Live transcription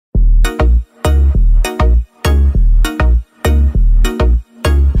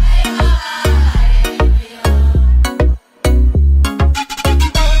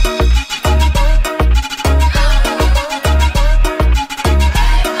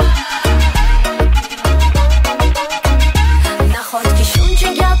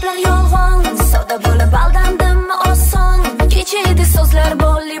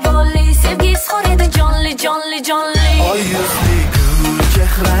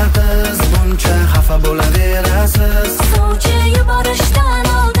qiz, buncha xafa bo'laverasiz? Sovchi yuborishdan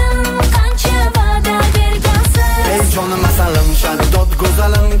oldin qancha va'da bergansiz? Ey jonim asalim, shaddod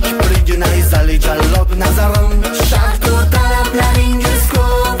go'zalim, kiprigina izali jallod nazarim. Shart-u talablaringiz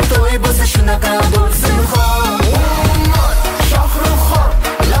ko'p, to'y bo'lsa shunaqa bo'lsin xo'p. Shohruxxon,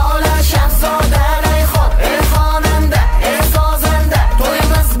 Lola, Shahzoda, Rayhon, ey xonanda, ey sozanda,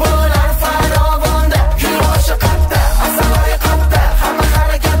 to'yimiz bo'lar farovonda. Kuyoshi qatta, asaloyi qatta, hamma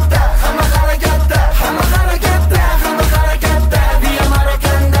harakatda, hamma harakatda, hamma harakatda, hamma harakatda. Biya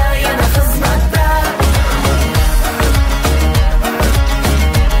Marokanda yana xizmatda.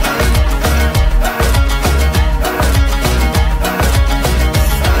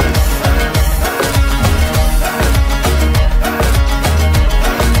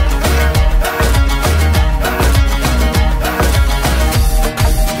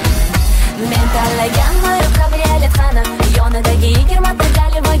 Men tanlagan Marok kabriolet qani, yonidagi 20 ta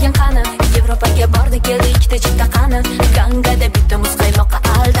galivagan qani. Yevropaga bordi keldi ikkita chipta qani, Gangada bitta muzqaymoqqa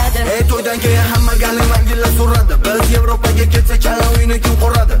aldadi. Ey to'ydan keyin hamma galimangilla so'radi, biz Yevropaga ketsa kala uyni kim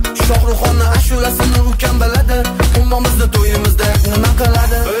quradi? Shohruxxonni ashulasini u kim biladi? Ummamizni to'yimizda nima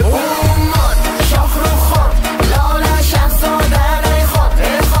qiladi? Ummon, Shohruxxon, Lola, Shahzoda, Rayhon,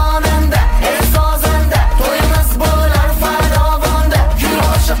 ey xonanda, ey sozanda, to'yimiz bo'lar farovonda.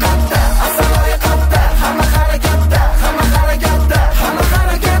 Kuyoshi qatta, asaloyi qatta, hamma harakatda, hamma harakatda, hamma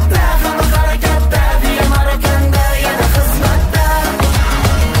harakatda, hamma harakatda. Biya Marokanda yana xizmatda.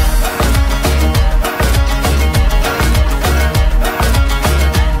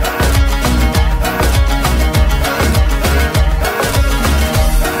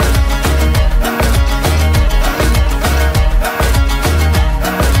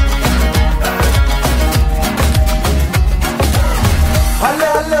 Halle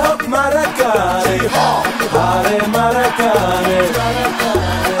halle hop Marakane, hare Marakane,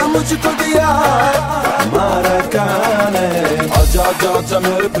 मुझको दिया Marakane. आजा आजा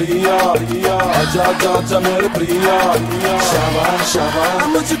मेरे प्रिया, आजा आजा मेरे प्रिया, शाबाश शाबाश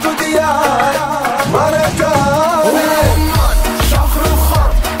मुझको दिया Marakane. Shohruxxon,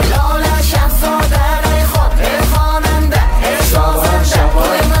 Lola, Shahzoda, Rayhon, ey xonanda, ey sozanda,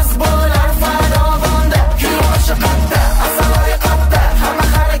 to'yimiz bo'lar farovonda. Kuyoshi qatta, asaloyi qatta, hamma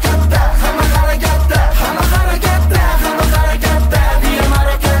harakatda, hamma harakatda, hamma harakatda, hamma harakatda. Biya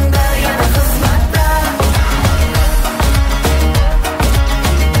Marokanda yana xizmatda.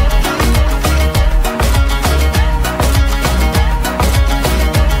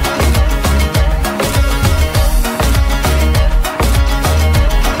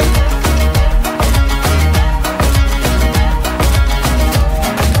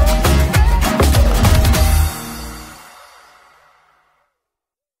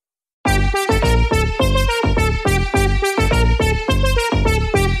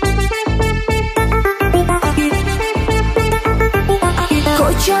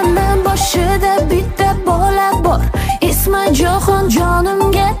 Ko'chaning boshida bitta bola bor, ismi Jahon,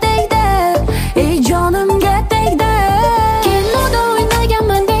 jonimga tegdi, ey jonimga tegdi. Kinoda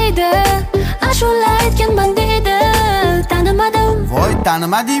o'ynaganman deydi, ashula aytganman deydi, tanimadim. Voy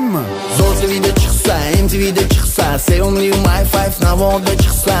tanimadingmi? Zo'r TVda chiqsa, MTVda chiqsa, sevimli My 5 navoda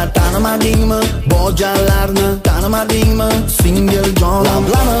chiqsa, tanimadingmi? Bojanlarni tanimadingmi? Singil jon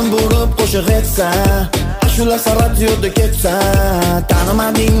lablarim burib qo'shiq etsa, ashulasi radioda ketsa,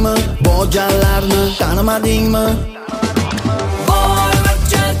 tanimadingmi? Bojanlarni tanimadingmi? Boy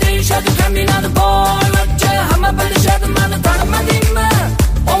vaqtcha deyishadi kaminani, boy vaqtcha hamma bilishadi mani, tanimadingmi?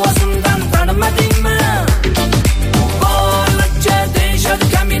 Ovozimdan tanimadingmi? Boy vaqtcha deyishadi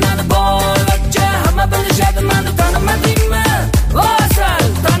kaminani, boy vaqtcha hamma bilishadi mani, tanimadingmi? Asal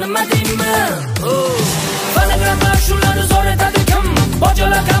tanimadingmi? Fonogramma shularni zo'r etadi kim?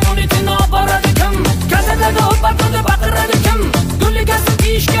 Bojalar kommunitini olib boradi kim? Gazetada o'patadi baqiradi kim? Gulligasi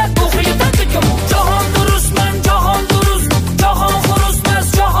kiyishga to'g'ri yetadi kim? Jahon durustman, jahon durust, jahon xurustmas,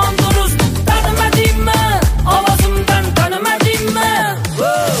 jahon durust. Tanimadingmi? Ovozimdan tanimadingmi?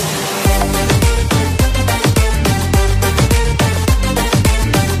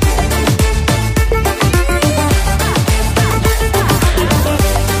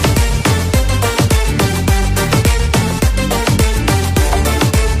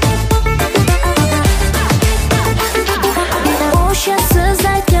 O'sha siz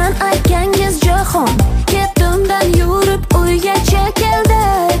aytgangiz Jahon, ketimdan yurib uygacha keldi,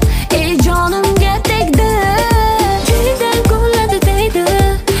 ey jonimga tegdi. Jiydan qo'lladi deydi,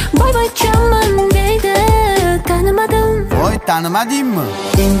 boy boychaman deydi, tanimadim. Voy tanimadingmi?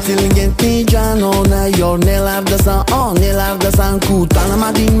 Intelligentni janona yor, nelardasan, nelardasan ku,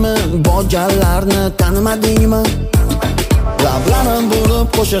 tanimadingmi? Bojanlarni tanimadingmi? Lablarim bo'lib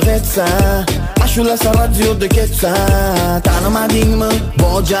qo'shiq etsa, ashulasa radioda ketsa, tanimadingmi?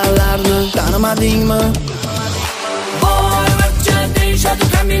 Bojalarni tanimadingmi? Boyvachcha deyishadi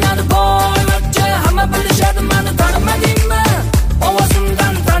kaminani boyvachcha, hamma bilishadi meni tanimadingmi?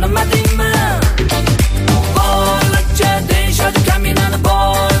 Ovozimdan tanimadingmi? Boyvachcha deyishadi kaminani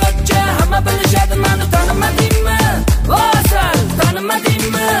boyvachcha, hamma bilishadi meni tanimadingmi? Vasal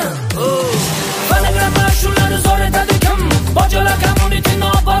tanimadingmi? Fonogramma shulari zo'r etadi kim? Bojalar kommunitini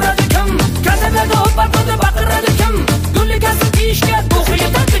olib boradi kim? Kazalarda o'parda baqiradi kim? Gulligasi kiyishga ruhi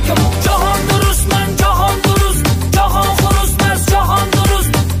yetadi kim? Jahon durustman, jahon durust, jahon xurustmas, jahon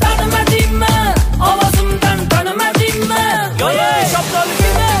durust. Tanimadingmi? Ovozimdan tanimadingmi? Yo'q,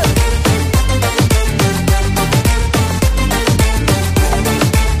 shoptoligini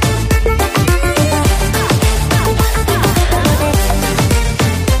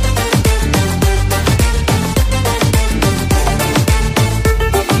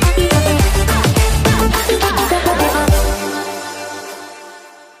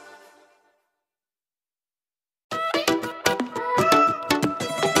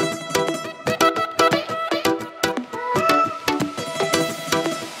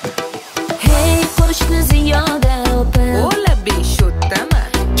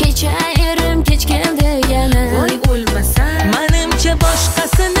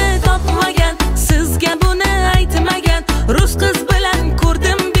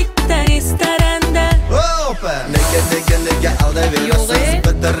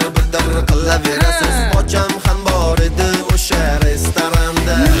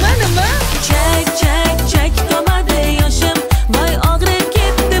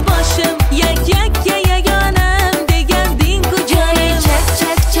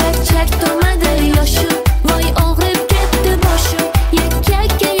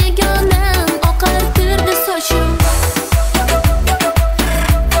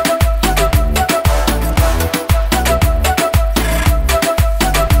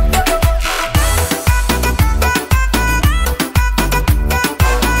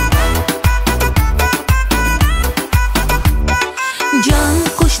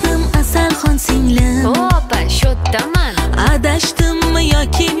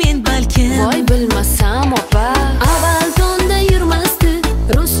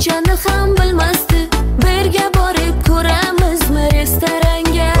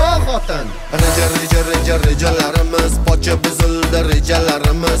rejalarimiz pocha buzildi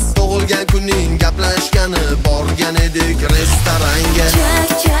rejalarimiz tug'ilgan kunning gaplashgani borgan edik restoranga chak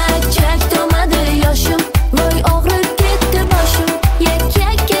chak chak tomadi yoshim voy og'rib ketdi boshim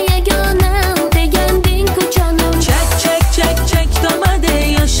yakka yagonam deganding ku jonim chak chak chak chak tomadi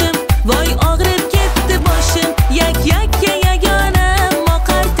yoshim voy og'rib ketdi boshim yakka yagonam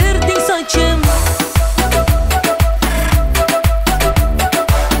oqartirding sochim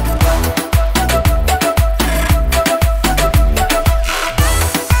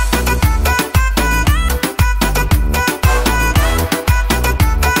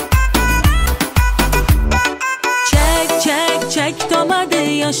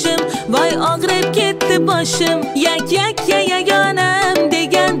yoshim voy og'rib ketdi boshim yakka yagonam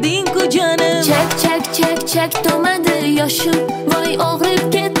deganding ku jonim chak chak chak chak tomadi yoshim voy og'rib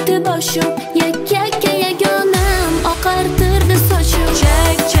ketdi boshim yakka yagonam oqartirdi sochim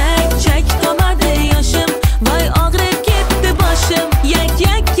chak chak chak tomadi yoshim voy og'rib ketdi boshim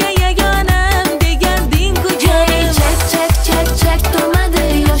yakka yagonam deganding ku jonim chak chak chak chak tomadi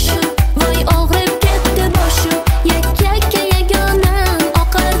yoshim voy og'rib ketdi boshim yakka yagonam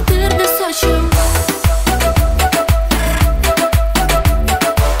oqartirdi sochim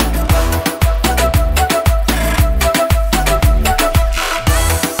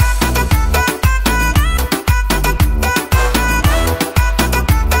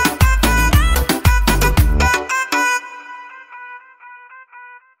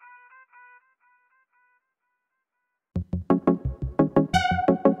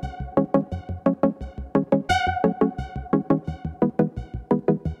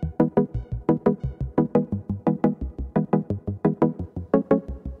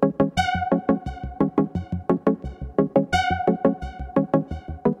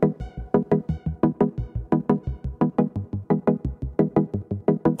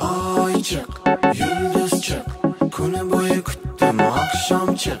yulduz chiq kuni bo'yi kutdim oqshom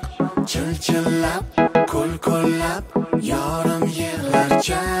chiq chil-chillab ko'l-ko'llab yorim yig'lar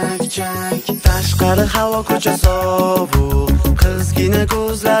chak-chak tashqari havo ko'cha sovuq qizgina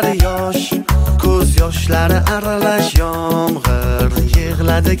ko'zlari yosh ko'z yoshlari aralash yomg'ir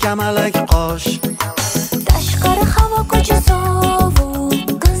yig'ladi kamalak qosh tashqari havo ko'cha sovuq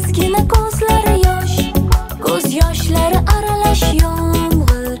qizgina ko'zlari yosh ko'z yoshlari aralash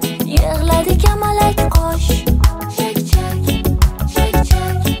yomg'ir yig'ladi kamalak qosh.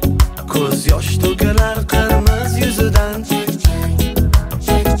 Ko'z yosh to'kilar qirmiz yuzidan.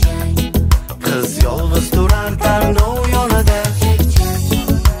 Qiz yolg'iz turar tarnov yonida.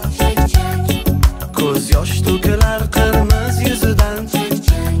 Ko'z yosh to'kilar qirmiz yuzidan.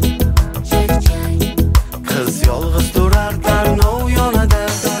 Qiz yolg'iz turar tarnov yonida.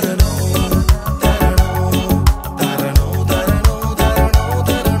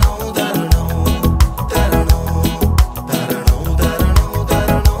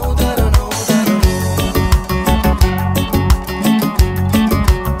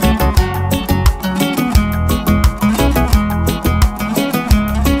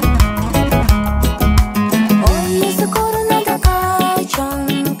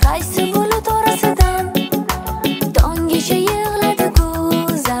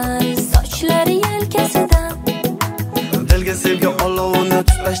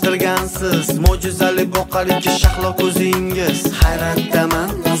 Mo'jizali boqariki shahlo ko'zingiz.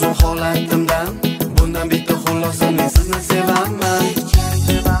 Hayratdaman o'zim holatimdan. Bundan bitta xulosa men sizni sevaman.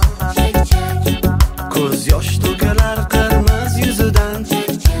 Ko'z yosh to'kilar qirmiz yuzidan.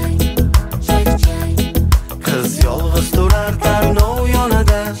 Qiz yolg'iz turar tarnov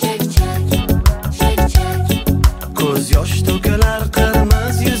yonida. Ko'z yosh to'kilar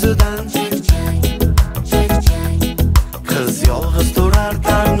qirmiz yuzidan. Qiz yolg'iz turar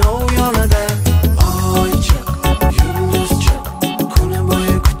tarnov yonida.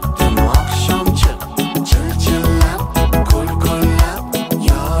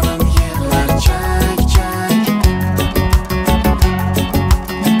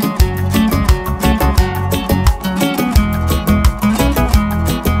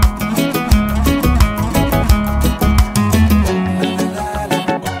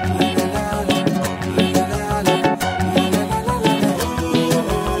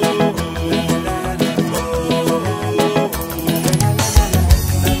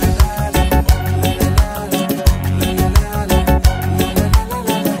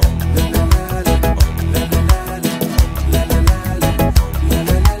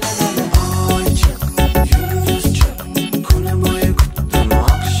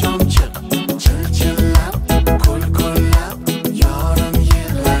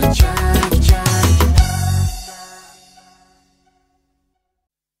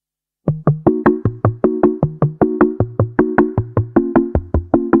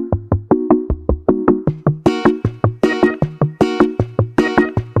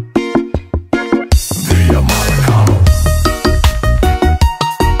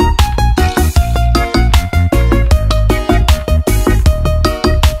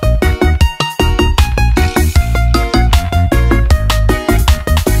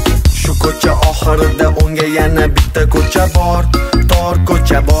 Oxirida unga yana bitta ko'cha bor, tor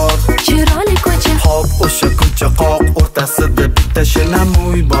ko'cha bor. Chiroyli ko'cha. Hop, o'sha ko'cha qoq o'rtasida bitta shinam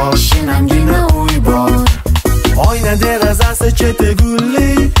uy bor. Shinamgina uy bor. Oyna derazasi cheti gulli.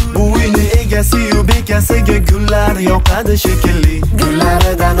 Bu uyni egasi-yu bekasiga gullar yoqadi shekilli.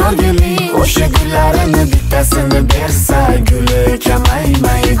 Gullaridan olgili, o'sha gullarini bittasini bersa guli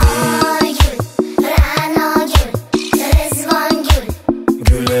kamaymaydi.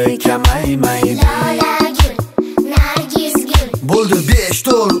 Kamaymaydi. Bo'ldi 5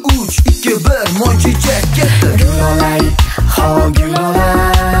 4 3 2 1 monchichak ketdi. Gulolay, ha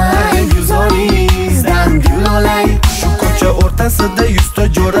gulolay, guzoringizdan gulolay. Shu ko'cha o'rtasida 100 ta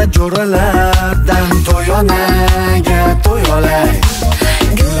jo'ralardan to'yonaga to'yolay.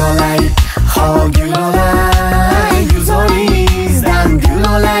 Gulolay, ha gulolay, guzoringizdan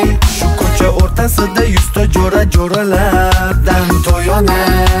gulolay. Shu ko'cha o'rtasida 100 ta jo'ralardan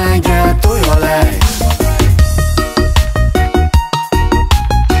to'yonaga to'yolay.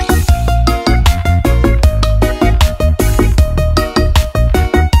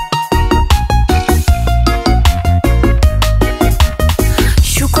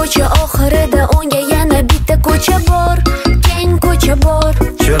 Shu ko'cha oxirida unga yana bitta ko'cha bor, keng ko'cha bor.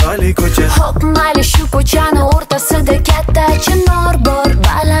 Chiroyli ko'cha. Hop, mayli shu ko'chani o'rtasida katta chinor bor,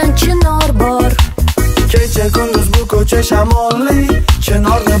 baland chinor bor. Kecha kunduz bu ko'cha shamolli.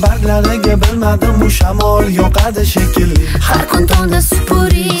 Chinorni barglariga bilmadim u shamol yoqadi shekilli. Har kun tongda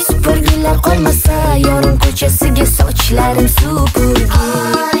supurgilar qolmasa, yorim ko'chasiga sochlarim supurgi.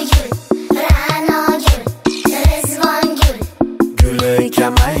 Guli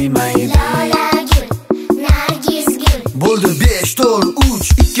kamaymaydi. Bo'ldi 5 4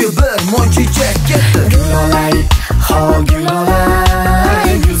 3 2 1 monchichak ketdi. Gulolay, ha gulolay,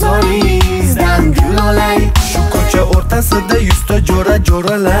 guzoringizdan gulolay. Shu ko'cha o'rtasida 100 ta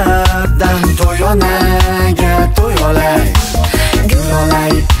jo'ralardan to'yonaga to'yolay.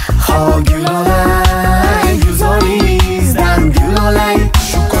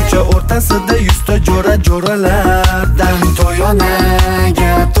 bo'rilardan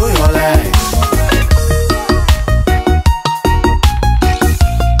to'yonaga to'yolay.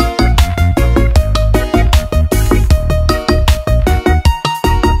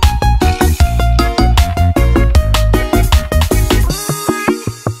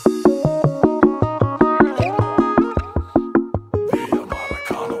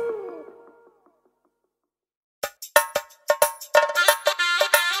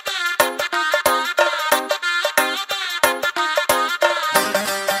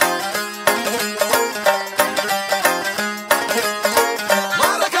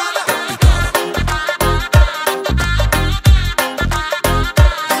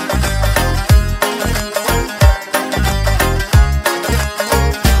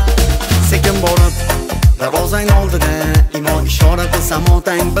 Darvozang oldida imo ishora qilsam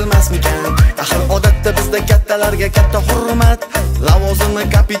otang bilmasmikan? Axir odatda bizda kattalarga katta hurmat, lavozimi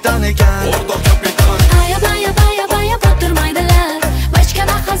kapitan ekan. O'rtoq kapitan. Baya botirmaydilar,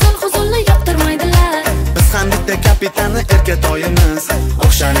 bachkana hazil huzulni yoqtirmaydilar. Biz ham bitta kapitanni erkatoyimiz,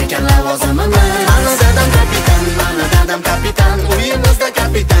 o'xshar ekan lavozimimiz. Mana dadam kapitan, mana dadam kapitan, uyimizda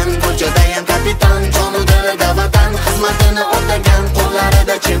kapitan, ko'chada ham kapitan, jonu dilida vatan xizmatini o'tagan,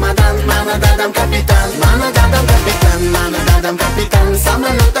 qo'llarida chemadan. Mana dadam kapitan, mana dadam kapitan, mana dadam kapitan,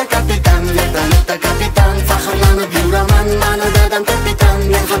 samolyotda kapitan, vertolyotda kapitan, faxrlanib yuraman. Mana dadam kapitan,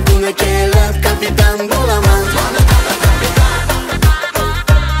 men ham kuni kelib kapitan bo'laman. Mana dadam kapitan.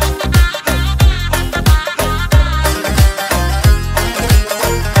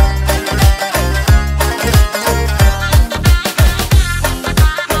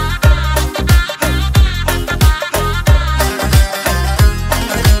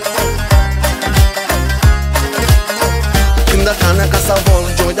 Qanaqa savol,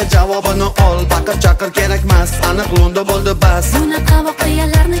 joyda javobini ol. Baqir chaqir kerakmas, aniq lo'nda bo'ldi bas. Bunaqa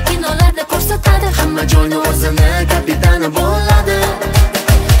voqealarni kinolarda ko'rsatadi, Hamma joyni o'zini kapitani bo'ladi.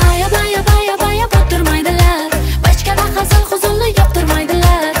 Baya botirmaydilar, bachkana hazil huzulni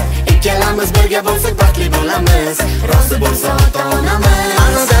yoqtirmaydilar. Ikkalamiz birga bo'lsak baxtli bo'lamiz, rozi bo'lsa ota-onamiz.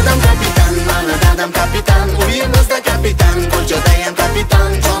 Mana dadam kapitan, mana dadam kapitan, uyimizda kapitan, ko'chada ham kapitan,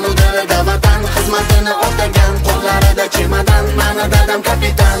 jonu dilida vatan xizmatini o'tagan, qo'llarida chemadan. Mana dadam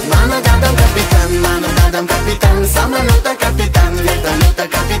kapitan, mana dadam kapitan, mana dadam kapitan, samolyotda kapitan, vertolyotda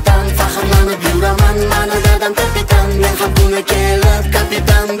kapitan, faxrlanib yuraman. Mana dadam kapitan, men ham kuni kelib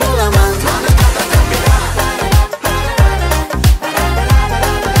kapitan bo'laman. Mana dadam kapitan.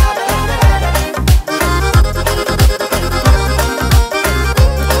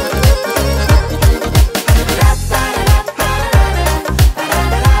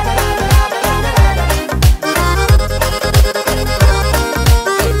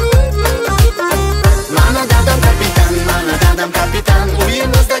 Kapitan,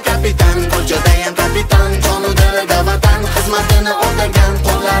 uyimizda kapitan, ko'chada ham kapitan, jonu dilida vatan xizmatini o'tagan,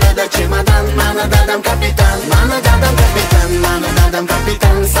 qo'llarida chemadan. Mana dadam kapitan, mana dadam kapitan, mana dadam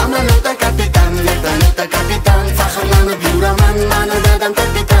kapitan, samolyotda kapitan, vertolyotda kapitan, faxrlanib yuraman. Mana dadam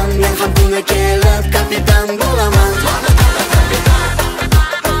kapitan, men ham kuni kelib kapitan bo'laman. Mana dadam kapitan.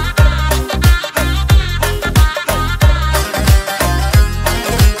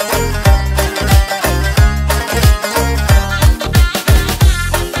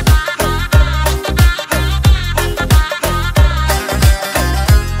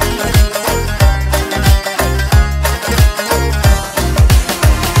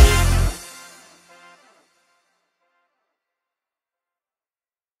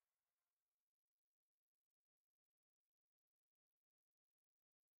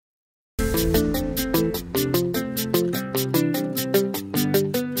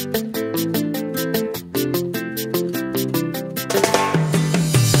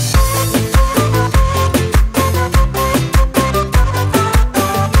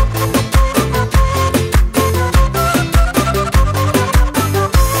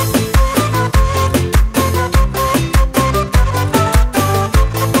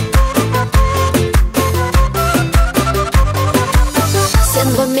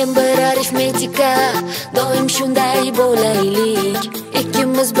 Doim shunday bo'laylik,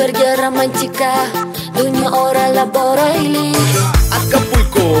 ikkimiz birga romantika, dunyo oralab boraylik.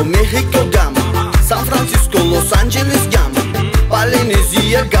 Acapulco, Mexico gama, San Francisco, Los Angeles gama,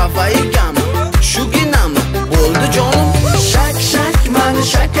 Polynesia, Gavayi gama, shuginami bo'ldi jonim. Shak shak mani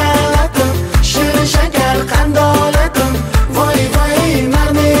shakalatim, shirin shakar qandolatim, voy voy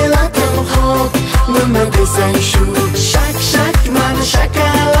marmelatim, hop nima desang shu. Shak shak mani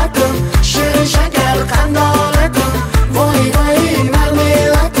shakalatim, shirin shakar qandolatim, voy voy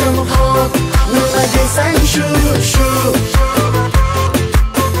marmelatim, hop nima desang shu.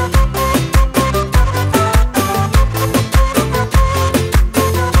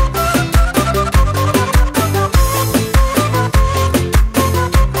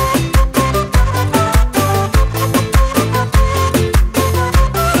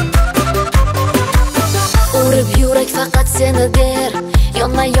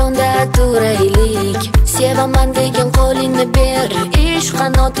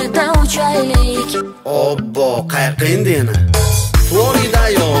 bortida uchaylik. Obbo, qayerqa endi yana? Florida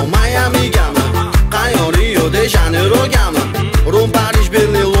yo Miamigami? Qayon Rio de Janeirogami? Rom, Parij,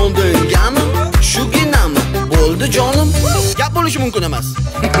 Berlin, Londongami? Shuginami? Bo'ldi jonim. Gap bo'lishi mumkin emas.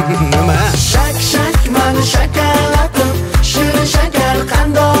 Nima? Shak shak mani shakalatim, shirin shakar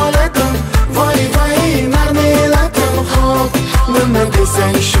qandolatim, voy voy marmelatim, hop nima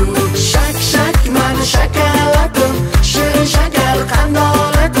desang shu. Shak shak mani shakalatim, shirin shakar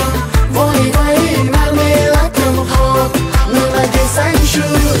qandolatim, voy voy marmelatim, hop nima desang shu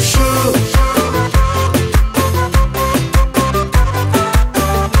shu.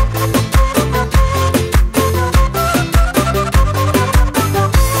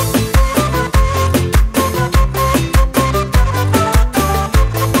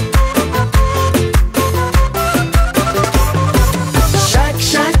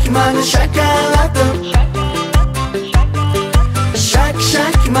 Shakalatim, shak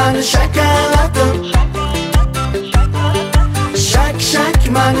shak mani shakalatim, shak shak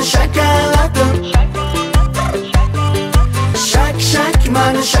mani shakalatim, shak shak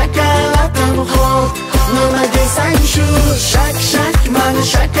mani shakalatim, hop nima desang shu. Shak shak mani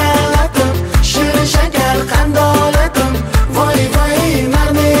shakalatim, shirin shakar qandolatim, voy voy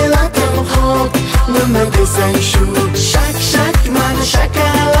marmelatim, hop nima desang shu. Shak shak mani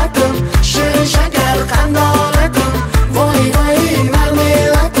shakalatim, shirin shakar qandolatim, voy voy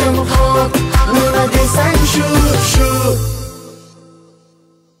marmelatim, hop nima desang shu shu.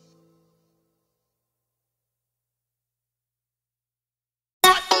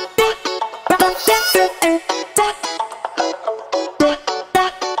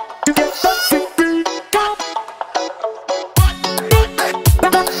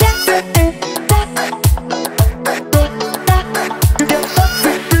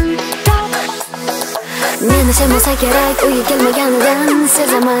 Meni sevmasa kerak, uyga kelmaganidan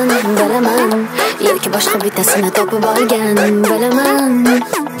sezaman, bilaman. Yoki boshqa bittasini topib olgan, bilaman.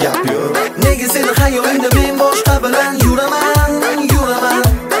 Gap yo'q. Nega seni xayolingda men boshqa bilan yuraman, yuraman.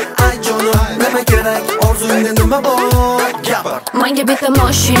 Ay jonim, nima kerak? Orzungda nima bor? Gapir. Menga bitta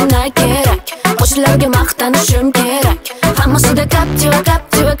mashina kerak, qo'shnilarga maqtanishim kerak. Hammasida Captiva,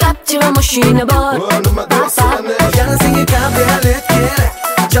 Captiva, Captiva mashina bor. Nima deyapsan? Yana senga kabriolet kerak.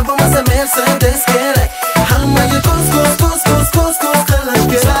 Jabomasa Mercedes kerak. Hammaga ko'z qilish kerak.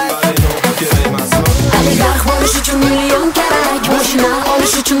 Oligarx bo'lish uchun million kerak, mashina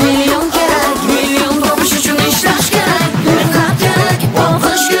olish uchun million kerak, million topish uchun ishlash kerak, mehnat kerak,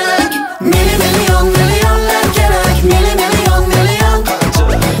 o'qish kerak. Millionlar kerak, million millionlar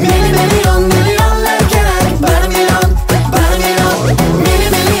kerak, 1 million millionlar kerak,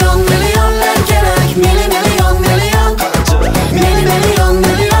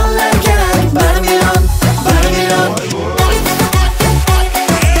 millionlar kerak, 1 million.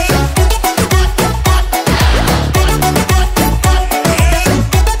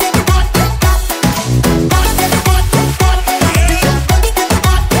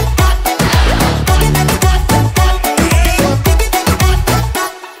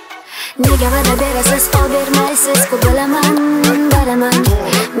 Nega va'da berasiz, o bermaysiz, ku bilaman.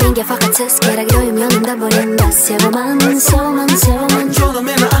 Menga faqat siz kerak, doim yonimda bo'ling, bas sevaman. Jonim,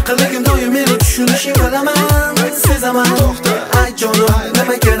 meni aqlligim doim meni tushunishing bilaman, sezaman. Ay jonim,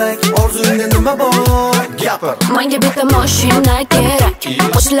 nima kerak? Orzungda nima bor? Gapir. Menga bitta mashina kerak,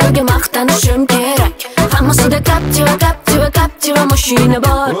 qo'shnilarga maqtanishim kerak. Hammasida Captiva, Captiva, Captiva mashina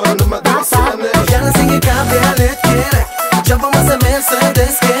bor. Yana senga kabriolet kerak. Jabomasa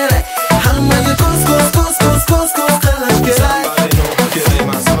Mercedes kerak. Hammaga ko'z qilish kerak.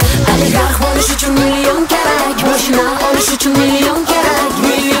 Oligarx bo'lish uchun million kerak, mashina olish uchun million kerak,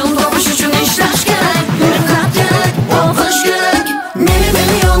 million topish uchun ishlash kerak, mehnat kerak, o'qish kerak.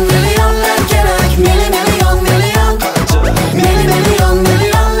 Millionlar kerak, millionlar kerak, 1 million. Millionlar kerak,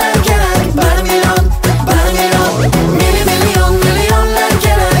 millionlar kerak, 1 million.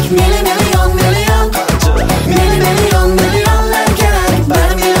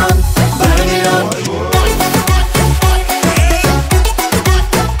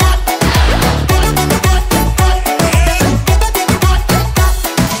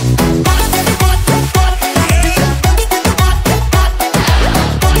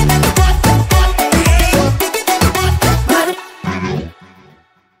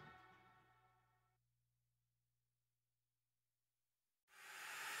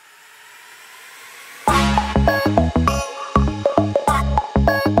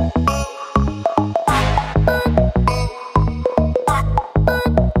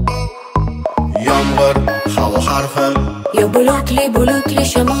 bulutli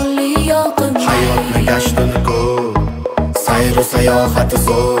shamolli yoqimli hayotni gashtini ko'p sayru sayohati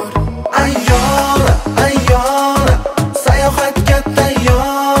zo'r. Ayyora, ayyora, sayohatga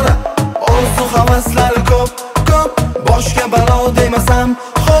tayyora. Orzu havaslari ko'p, ko'p, boshga balo demasam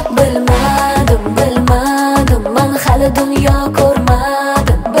xo'p. Bilmadim, bilmadim, men hali dunyo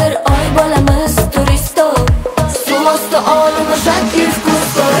ko'rmadim. Bir oy bo'lamiz turisto, suv osti olmashak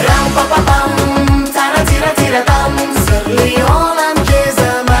ifkusto. Ram pa pa pam, tara tira tira tam, sirli olam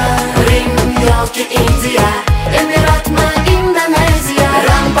kezaman. Rim yoki Indiya, Emiratmi Indoneziya.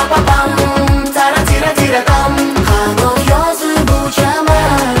 Ram pa pa pam, tara tira tira tam, qanot yozib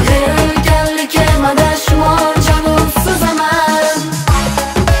uchaman. Yelkanli kemada shimol janub suzaman.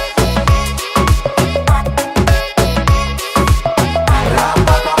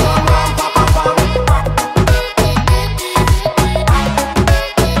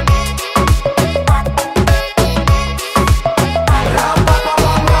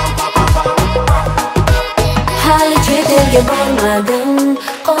 Hali chet elga bormadim,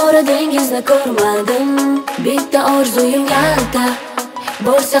 qora dengizni ko'rmadim. Bitta orzuyim kalta,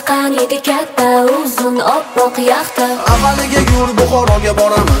 bo'lsa qaniydi katta, uzun oppoq yaxta. Avvaliga yur Buxoroga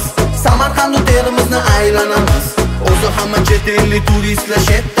boramiz, Samarqand terimizni aylanamiz. O'zi hamma chet ellik turistlar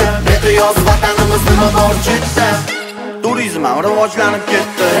shetda, beqiyos vatanimiz nima bor chetda. Turizm ham rivojlanib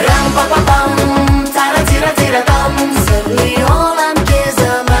ketdi. Ram pa pa pam, tara tira tira tam, sirli olam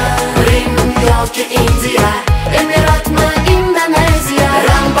kezaman. Rim yoki Indiya, Emiratmi Indoneziya.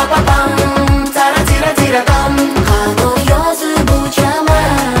 Ram pa pa pam, tara tira tira tam, qanot yozib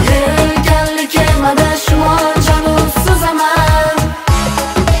uchaman. Yelkanli kemada shimol janub suzaman.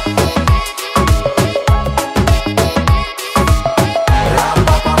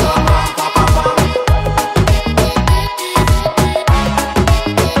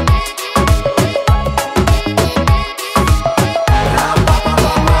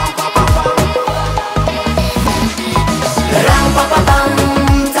 Ram pa pa pam,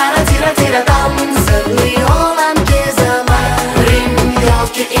 tara tira tira tam, sirli olam kezaman. Rim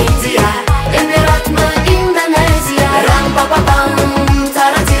yoki Indiya, Emiratmi Indoneziya. Ram pa pa pam,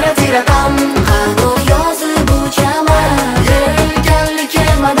 tara tira tira tam, qanot yozib uchaman. Yelkanli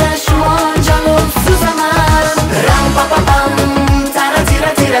kemada shimol janub suzaman. Ram pa pa pam, tara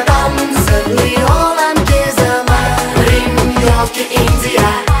tira tira tam, sirli olam kezaman. Rim yoki Indiya,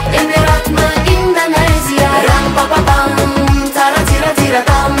 Emiratmi Indoneziya. Ram pa pa pam, tara tira tira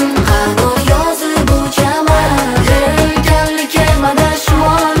tam, qanot yozib uchaman. Yelkanli kemada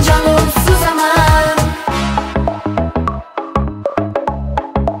shimol janub suzaman.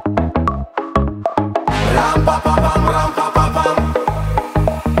 Ram pa pa pam, ram pa pa pam.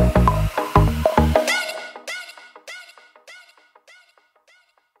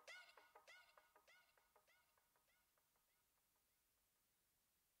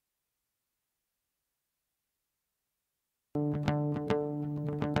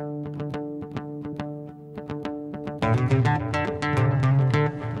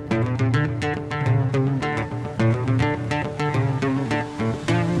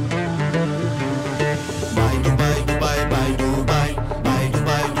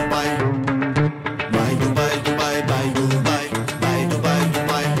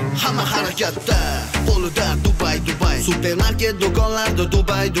 Hamma harakatda, qo'lida Dubai, Dubai. Supermarket do'konlarda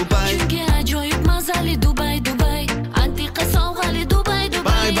Dubai, Dubai. Chunki ajoyib mazali Dubai, Dubai. Antiqa sovg'ali Dubai,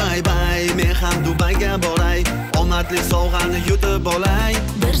 Dubai. Bye bye bye, men ham Dubayga boray. Omadli sovg'ani yutib olay.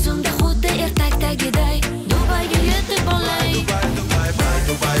 Bir zumda xuddi ertakdagiday Dubayga yetib olay.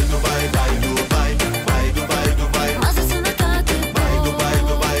 Mazasini tatib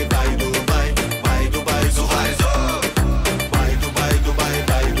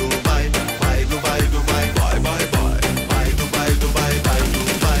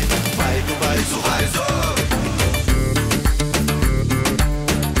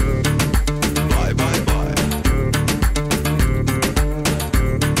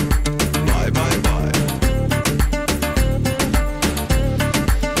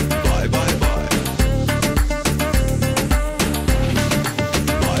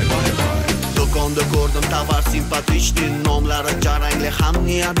Do'konda ko'rdim tovar simpatичный, nomlari jarangli ham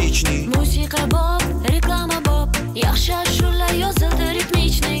необычный. Musiqa bob, reklama bob, yaxshi ashula yozildi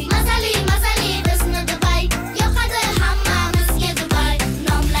ritmichniy. Mazali, mazali bizni Dubai, yoqadi hammamizga Dubai.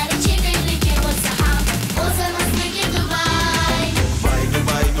 Nomlari chet ellik bo'lsa ham, o'zimizniki Dubai. Dubai,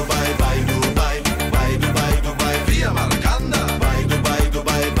 Dubai, Dubai, Dubai, Dubai, Dubai, Dubai, via Marokand. Dubai, Dubai,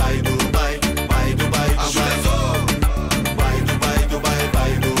 Dubai, Dubai, Dubai, Dubai, Dubai, Dubai, Dubai, Dubai,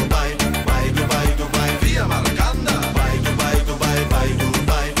 Dubai, Dubai, Dubai, Dubai, Dubai, via Marokand. Dubai, Dubai, Dubai, Dubai,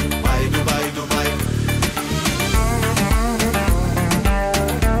 Dubai, Dubai, Dubai, Dubai.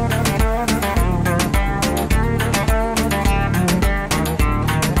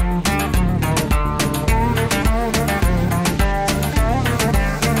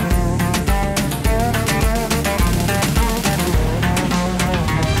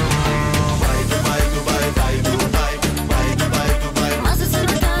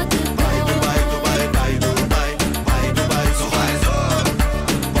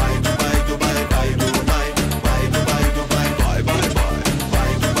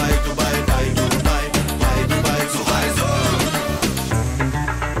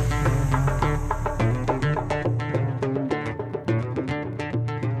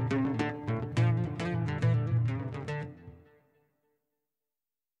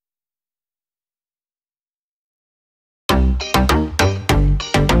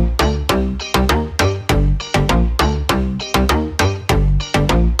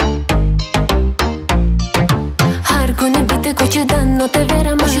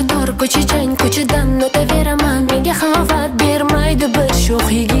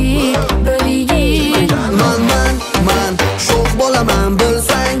 bir yigit Man sho'x bo'laman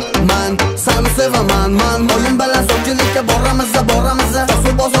bilsang man seni sevaman man oyim bilan so'ngchilikka boramiz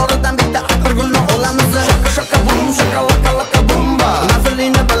To'suv bozoridan bitta aqir gulni olamiz shaka bum shaka laka bumba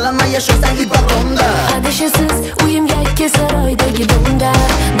naflini bilaman yashasang iboronda adashasiz uyim yakka saroydagi donda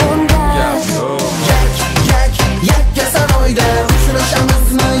yakka saroyda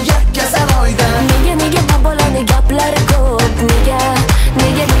uchrashamizmi yakka saroyda nega babolani gaplari ko'p nega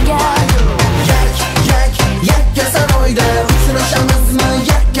yakka saroyda uchrashamizmi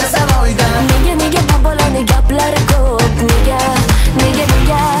yakka saroyda nega babolani gaplari ko'p nega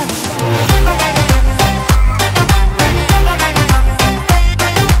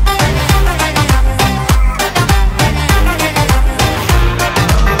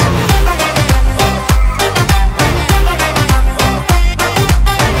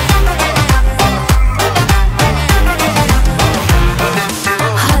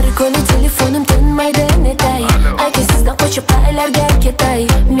qo'shiqlarga ketay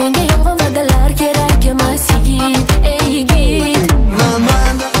menga yolg'on va'dalar kerak emas yigit ey yigit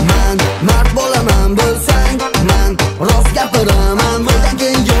man mard bo'laman bilsang man rost gapiraman bundan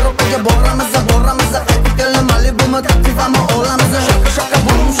keyin Yevropaga boramiz qaytib kelim Malibumi taklifami olamiz shaka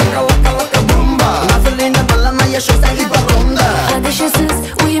bum shaka laka bumba naflini bilaman yashasang iboronda adashasiz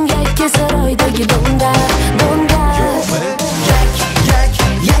uyim yakka saroydagi donda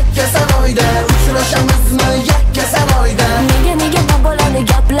yakka saroyda uchrashamizmi yakka saroyda nega babolani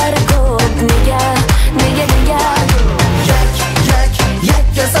gaplari ko'p nega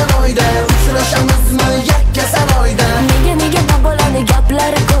yakka saroyda uchrashamizmi yakka saroyda nega babolani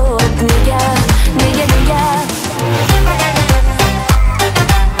gaplari ko'p nega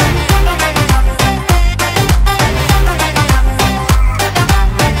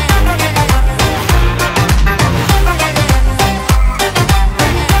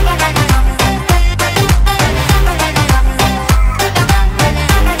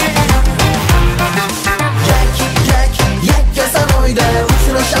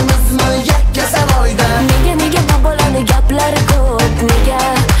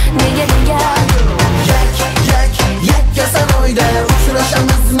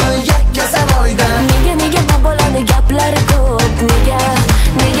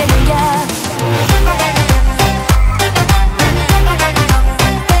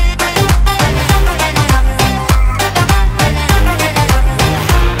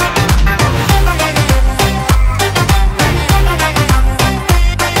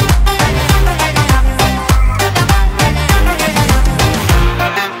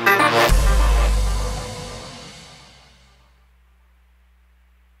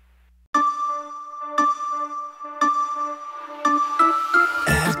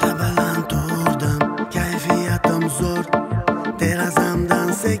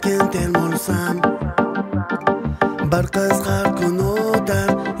bir qiz har kun o'tar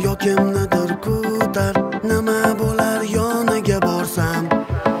yo kimnidir kutar nima bo'lar yoniga borsam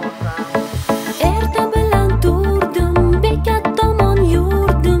erta bilan turdim bekat tomon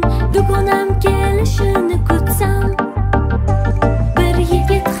yurdim dugonam kelishini kutsam bir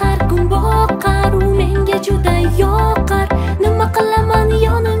yigit har kun boqar u menga juda yoqar nima qilaman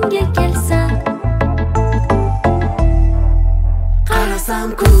yonimga kelsa qarasam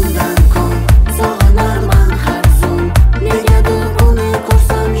kundan kun sog'inarman har zum negadir uni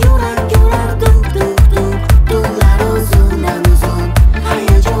ko'rsam yurak yurar duk duk duk tunlar uzundan uzun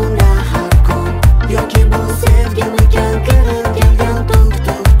hayajonda har kun yoki bu sevgimikan kirib kelgan tuk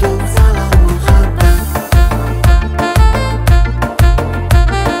tuk tuk salom muhabbat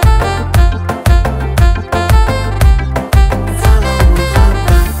salom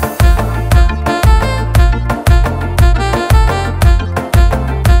muhabbat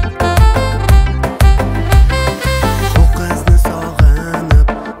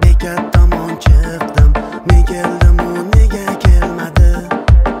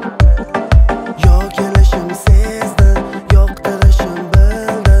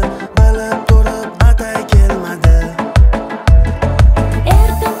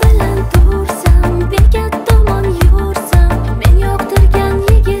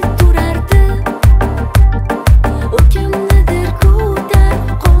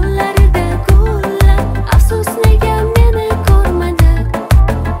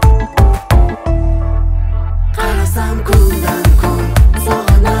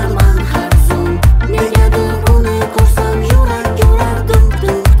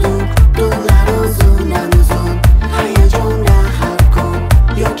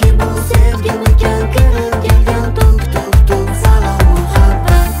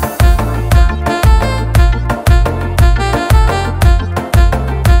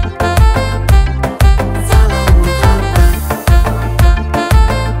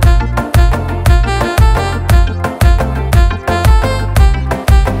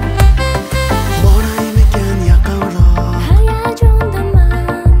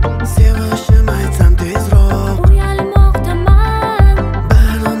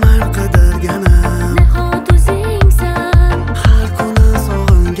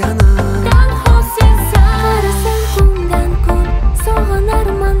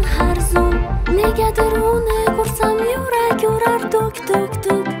tuk tuk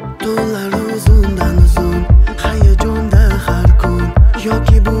tuk. Tunlar uzundan uzun, hayajonda har kun.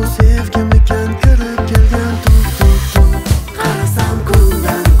 Yoki bu sevgimikan kirib kelgan tuk tuk tuk. Qarasam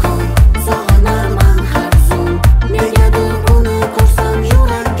kundan kun, sog'inarman har zum. Negadir uni ko'rsam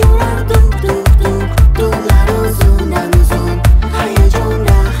yurak urar tuk tuk tuk. Tunlar uzundan uzun,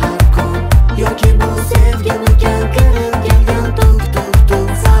 hayajonda har kun. Yoki bu sevgimikan kirib kelgan tuk tuk tuk.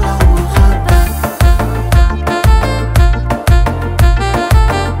 Salom muhabbat.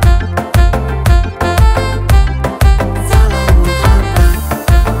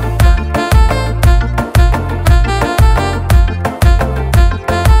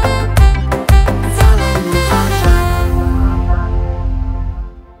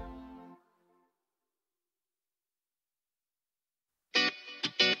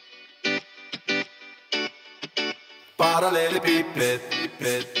 Parallelipiped,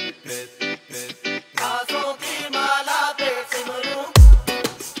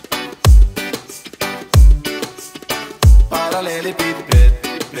 parallelipiped.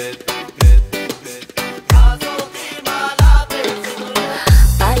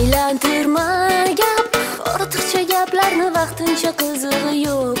 Aylantirma gap, ortiqcha gaplarni vaqtincha qizig'i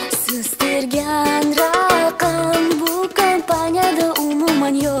yo'q. Siz tergan raqam bu kompaniyada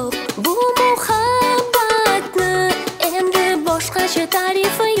umuman yo'q. Bu muhabbatni endi boshqacha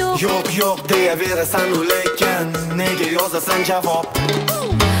tarifi yo'q. Yo'q yo'q deyaverasan u lekin nega yozasan javob?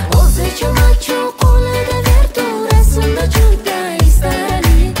 O'zicha machu qo'lida verturasida juda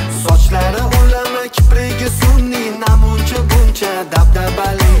istarali. Sochlari ulama, kiprigi sun'iy, namuncha buncha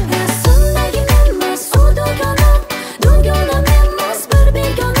dabdabali. Rasmdagi emas u do'gonam emas bir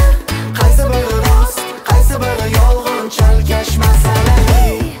begona. Qaysi biri rost, qaysi biri yolg'on, chalkash masalali.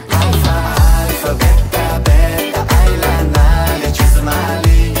 Alfa beta aylanali,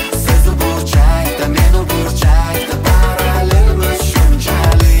 chizmali. Siz u burchakda, men u burchakda, parallelmiz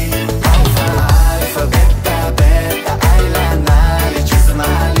shunchali. Alfa beta aylanali,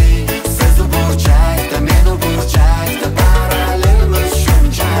 chizmali. Siz u burchakda, men u burchakda, parallelmiz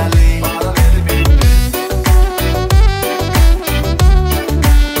shunchali.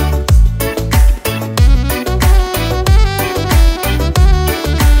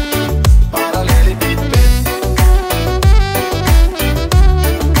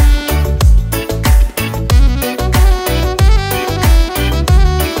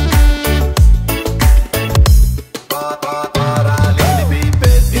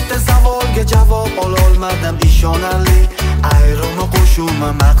 Bitta savolga javob ololmadim ishonarli. Ayrimi qo'shuvmi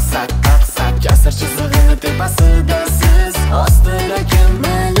maqsad kasr chizig'ini tepasida siz, ostida kim?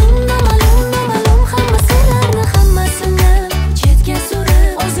 Ma'lum hamma sirlarni hammasini chetga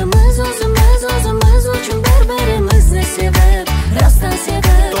surib, o'zimiz uchun bir-birimizni sevib, rostdan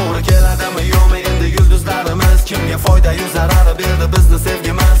sevib. To'g'ri keladimi yo'qmi endi yulduzlarimiz? Kimga foyda-yu zarari berdi bizni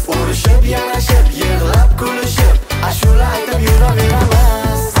sevgimiz? Urushib, yarashib, yig'lab, kulishib, ashula aytib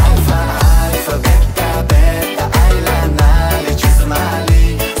yuraveramiz. Alfa beta aylanali, chizmali.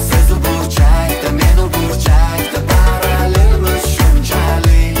 Siz u burchakda, men u burchakda, parallelmiz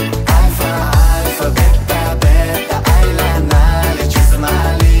shunchali. Alfa beta aylanali,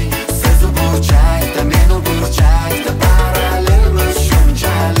 chizmali. Siz u burchakda, men u burchakda, parallelmiz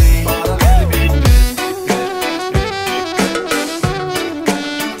shunchali.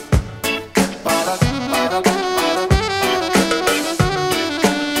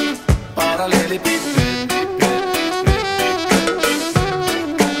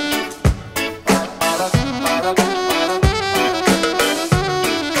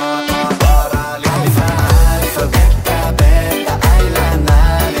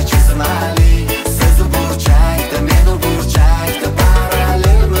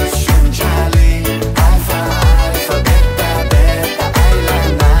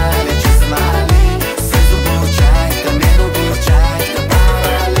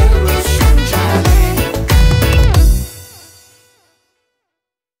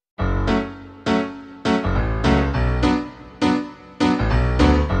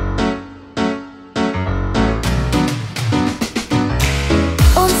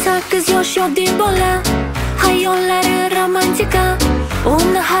 Shoddiy bola, hayollari romantika.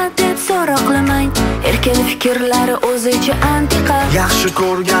 Uni hadeb so'roqlamang, erkin fikrlari o'zicha antiqa. Yaxshi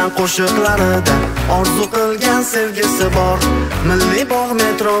ko'rgan qo'shiqlarida orzu qilgan sevgisi bor. Milliy bog'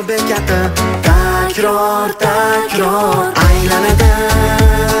 metro bekati takror aylanadi.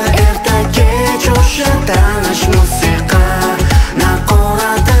 Erta kech o'sha tanish musiqa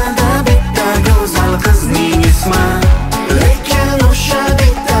naqoratida bitta go'zal qizning ismi. Lekin o'sha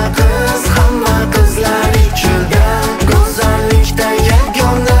bitta qiz hamma qizlar ichida go'zallikda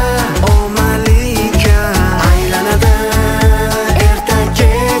yagona. O malika aylanadi.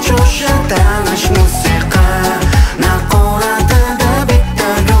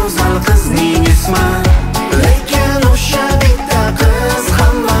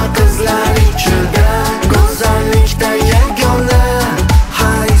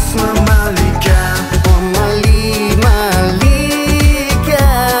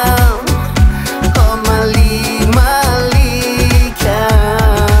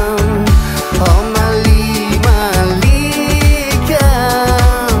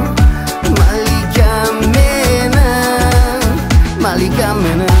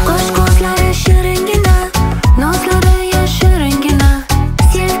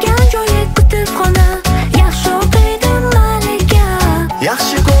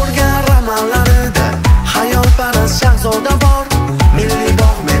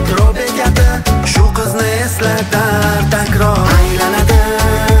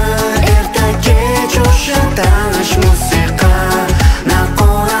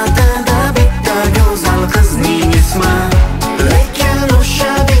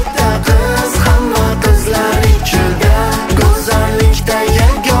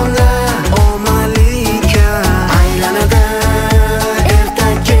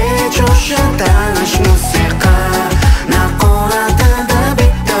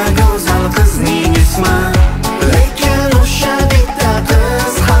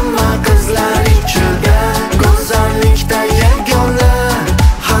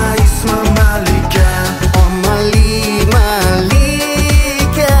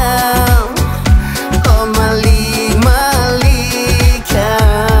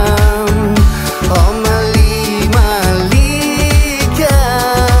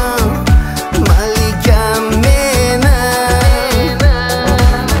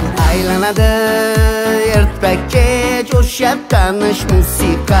 tanish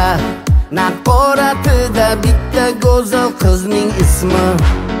musiqa. Naqoratida bitta go'zal qizning ismi.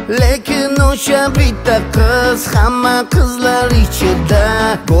 Lekin o'sha bitta qiz hamma qizlar ichida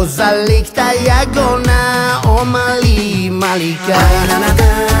go'zallikda yagona omali malika. Aylanadi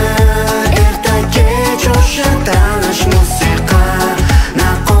erta kech o'sha tanish musiqa.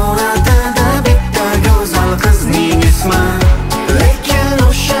 Naqoratida bitta go'zal qizning ismi. Lekin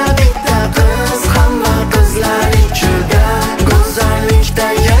o'sha bitta qiz hamma qizlar ichida go'zallikda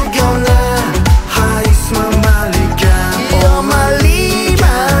yagona ismi malika.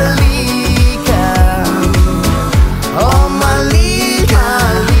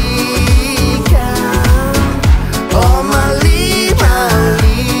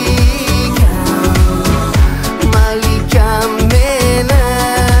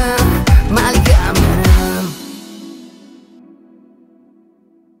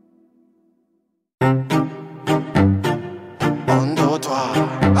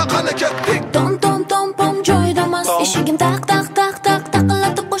 Eshigim taq taq taq taq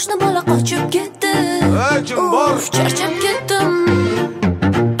taqillatib qo'shni bola qochib ketdi. Kim bor? Charchab ketdim.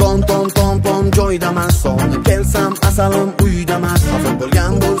 Tom tom tom tom joydamas, sog'inib kelsam asalim uydamas. Xafa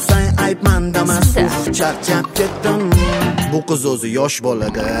bo'lgan bo'lsang aytmandamas. Charchab ketdim. Bu qiz o'zi yosh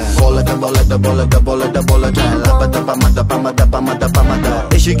bolada. Bolada. Labada.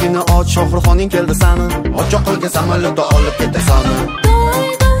 Eshigini och, Shohruxoning keldi sani. Ochoq qilgan samolyotda olib ketasan.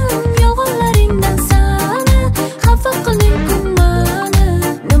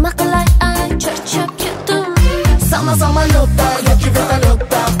 Samolyotda yoki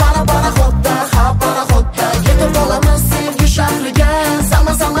vertolyotda paraxodda, paraxodda yetib olamiz sevgi shahriga.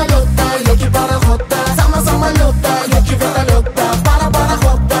 Samolyotda yoki paraxodda, samolyotda yoki vertolyotda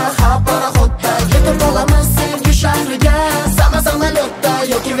paraxodda, paraxodda yetib olamiz sevgi shahriga. Samolyotda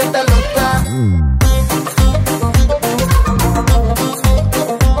yoki vertolyotda.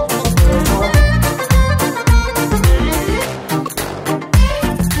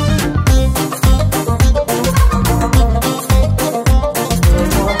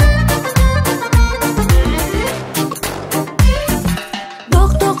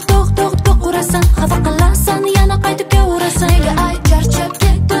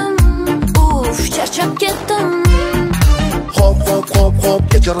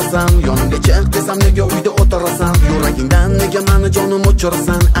 Kechirasan, yonimga chiq desam nega uyda o'tirasan? Yuragingdan nega meni jonim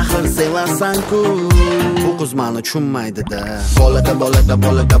o'chirasan? Axir sevarsan-ku. Bu qiz meni tushunmaydi-da. Bolada.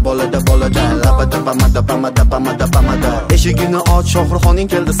 Labada. Eshigini och, Shohruxoning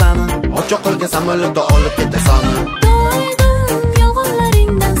keldi sani. Ochoq qilgan samolyotda olib ketasan.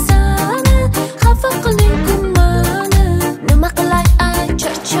 Yolg'onlaringdan sani xafa qiling kunmani. Nima qilay ay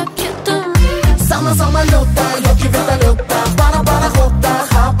charchab ketdim. Samolyotda yoki vertolyotda paraxodda,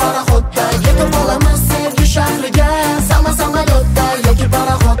 paraxodda yetib olamiz sevgi shahriga. Samolyotda yoki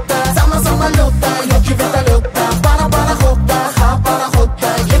paraxodda, samolyotda yoki vertolyotda paraxodda, paraxodda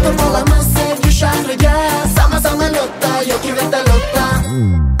yetib olamiz sevgi shahriga. Samolyotda yoki vertolyotda.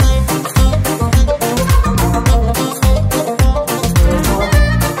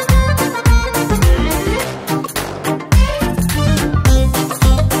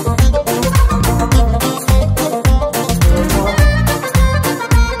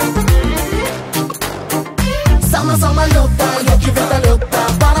 Samolyotda yoki vertolyotda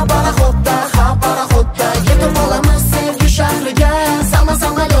paraxodda, paraxodda yetib olamiz sevgi shahriga.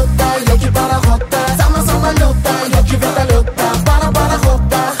 Samolyotda yoki paraxodda, samolyotda yoki vertolyotda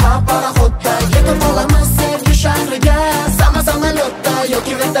paraxodda, paraxodda yetib olamiz sevgi shahriga. Samolyotda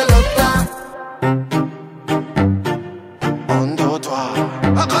yoki vertolyotda.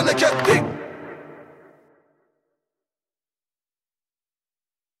 Qani ketdik.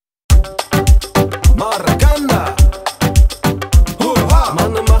 Marokanda.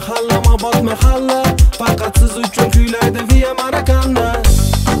 Mani mahallam obod mahalla, faqat siz uchun kuylaydi via Marokanda.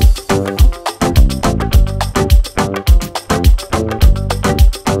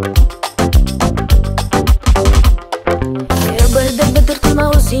 Bidir qilma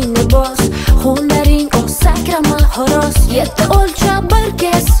o'zingni bos, hunaring oz sakrama xoros. Yetti o'lchab bir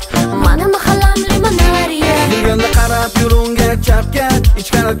kes, mani mahallam limonariya. Yurganda qarab yurunga chapga,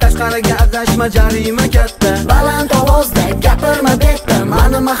 ichkari tashqariga adashma jarima katta. Baland ovozda gapirma betda,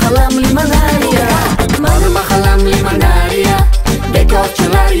 mani mahallam limonariya. Mani mahallam limonariya.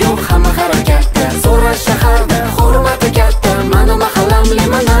 Bekorchilar yo'q, hamma harakatda. So'ra shaharda hurmati katta. Mani mahallam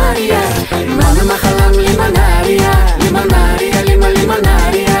limonariya. Mani mahallam limonariya.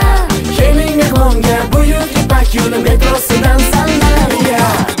 Limonariya. Keling mehmonga buyuk ipak yo'li metrosidan Salmariya.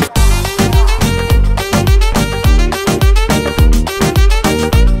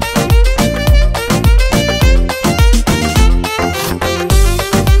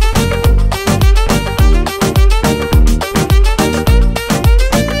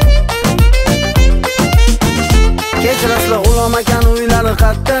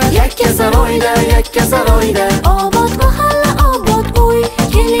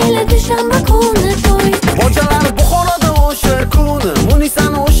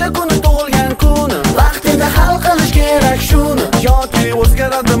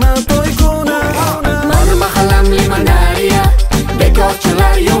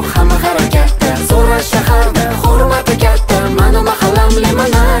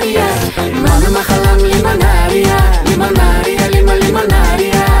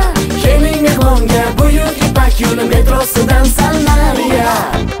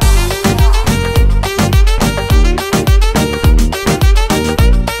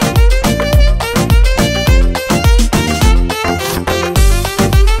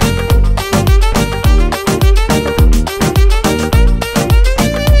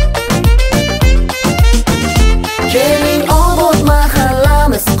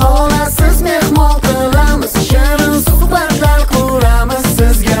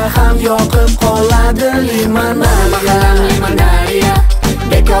 bo'ladi limonariya. Limonariya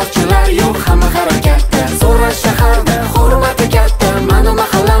bekorchilar yo'q, hamma harakatda. So'rash shaharda hurmati katta. Mani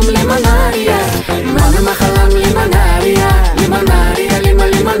mahallam limonariya. Mani mahallam limonariya. Limonariya,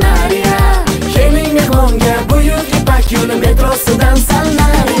 limonariya. Keling mehmonga buyuk ipak yo'li metrosidan sal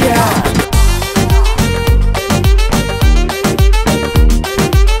nariya.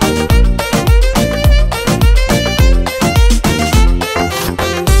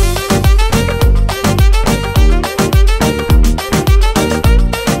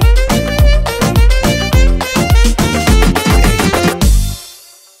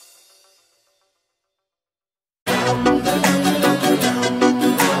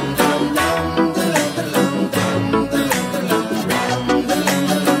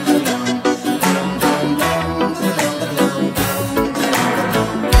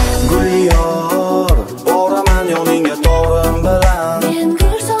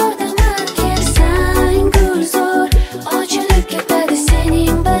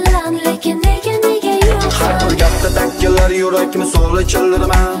 Yurakni so'li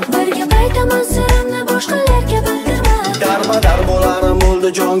childirman. Birga aytaman sirimni boshqalarga bildirman. Darbadar bo'larim bo'ldi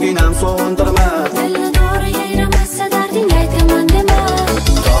jonginam sog'intirman. Dilni dori yayramasa darding aytaman dema.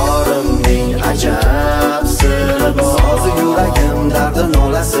 Dorimning ajab siri bor. So'zi yuragim dardi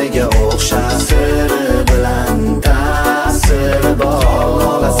nolasiga o'xshar. Siri bilan ta'siri bor.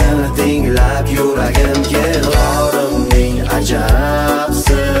 Nolasini tinglab yuragim yig'larimning ajab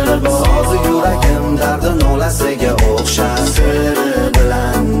siri bor. So'zi yuragim dardi nolasiga o'xshar. Siri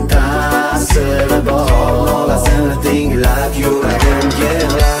bilan ta'siri bor. Nolasini tinglab yuragim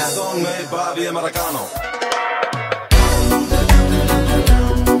yig'lar. Song made by Marokand.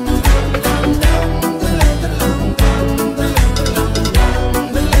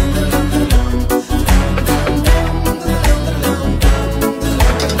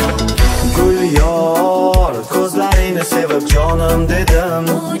 Sevib jonim dedim.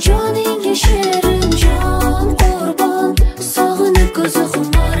 Bu joningga shirin jon qurbon. Sog'inib ko'zi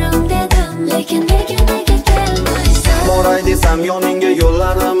xumorim dedim. Lekin nega kelmaysan? Boray desam yoningga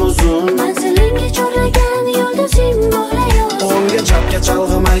yo'llarim uzun. Manzilimga chorlagan yulduzing bo'layoq. O'ngga chapga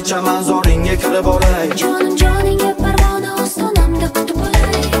chalg'imay chamanzoringga kirib boray. Jonim joningga parvona ostonamda kutib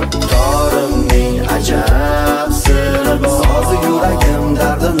olay. Dorimning ajab siri bor. So'zi yuragim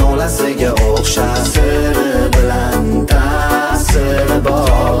dardi nolasiga o'xshar. Siri bilan ta'siri bor.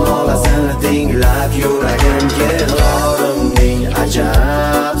 Nolasini tinglab yuragim yig'larimning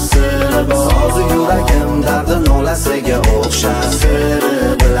ajab siri bor. So'zi yuragim dardi nolasiga o'xshar. Siri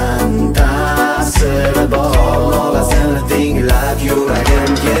bilan ta'siri bor. Nolasini tinglab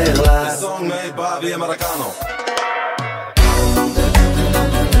yuragim yig'lar. Song made by Marokand.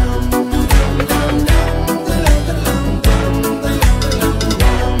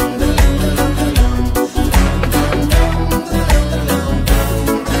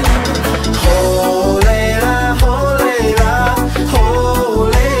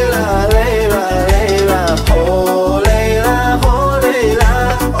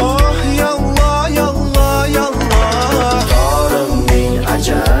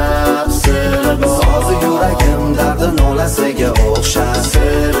 Nolasiga o'xshar.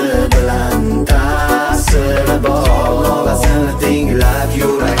 Siri bilan ta'siri bor. Nolasini tinglab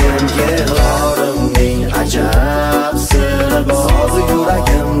yuragim yig'larimning ajab siri bor. So'zi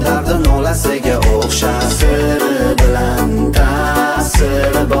yuragim dardi nolasiga o'xshar. Siri bilan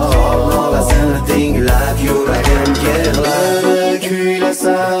ta'siri bor. Nolasini tinglab yuragim yig'lar.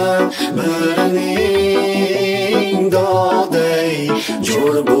 Kuylasam birining dog'day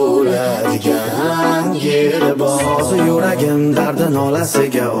jo'r bo'ladigan yeri bor. So'zi yuragim dardi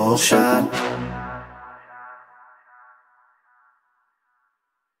nolasiga o'xshar.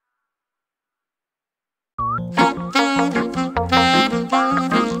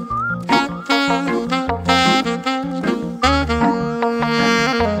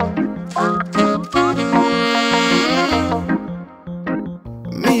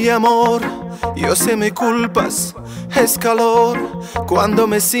 Mi amor, yo sé mi culpas, es calor cuando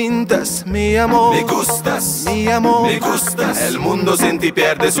me sientas, mi amor. Me gustas, Mi amor, me gustas. El mundo sin ti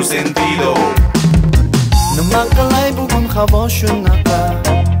pierde su sentido. nima qilay bugun havo shunaqa,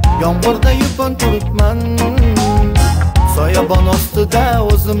 yomg'irda yupun turibman. Soyabon ostida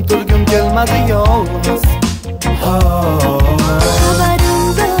o'zim turgim kelmadi yolg'iz. Xabarim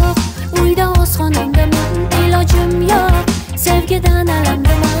yo'q, uyda o'z xonamdaman. Ilojim yo'q, sevgidan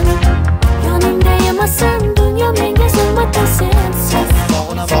alamdaman. Yonimda emasan, dunyo menga zulmatda sensiz.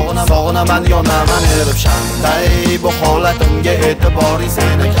 Sog'inaman, yonaman erib shanday. Bu holatimga e'tiboring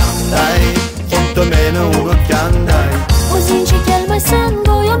seni qanday, xuddi meni unutganday. O'zingcha kelmaysan,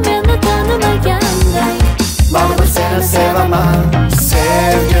 go'yo meni tanib tanimaganday. Baribir seni sevaman,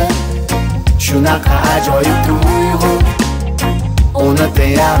 sevgi shunaqa ajoyib tuyg'u, uni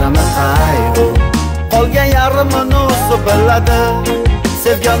deyarimi qayg'u. Qolgan yarimini o'zi biladi,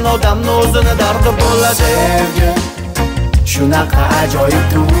 sevgan odamni o'zini dardi bo'ladi. Sevgi shunaqa ajoyib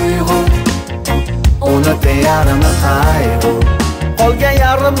tuyg'u, uni deyarimi qayg'u. Qolgan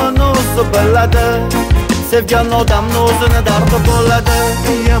yarimini o'zi biladi, sevgan odamni o'zini dardi bo'ladi.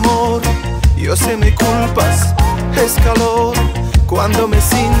 Mi amor, yo sé me culpas, es calor cuando me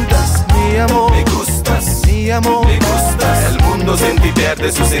sientas. Mi amor, me gustas, mi amor, me gustas. El mundo sin ti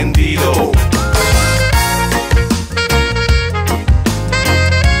pierde su sentido.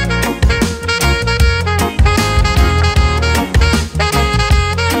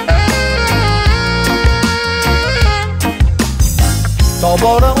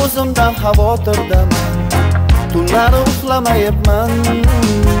 Tobora o'zimdan xavotirdaman, tunlari uxlamayapman.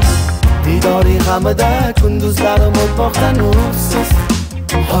 Didoring g'amida kunduzlarim o'tmoqda nursiz.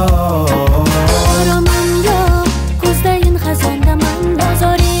 Oraman yo'q, ko'zdayin xazondaman.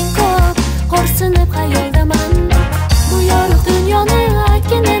 Bozoring ko'p, xo'rsinib xayoldaman. Bu yorug' dunyoni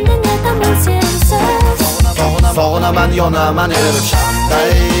aytgan endi netaman sensiz. Sog'inaman, yonaman erib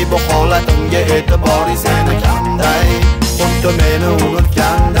shamday. Bu holatimga e'tiboring seni kamday, xuddi meni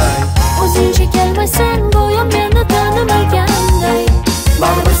unutganday. O'zingcha kelmaysan, go'yo meni tanimaganday.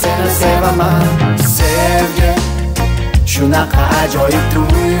 Baribir seni sevaman, sevgi shunaqa ajoyib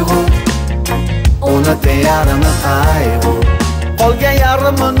tuyg'u, uni deyarimi qayg'u. Qolgan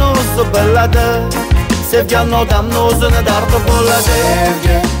yarimini o'zi biladi, sevgan odamni o'zini dardi bo'ladi.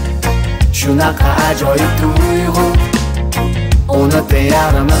 Sevgi shunaqa ajoyib tuyg'u, uni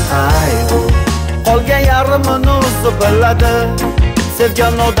deyarimi qayg'u. Qolgan yarimini o'zi biladi,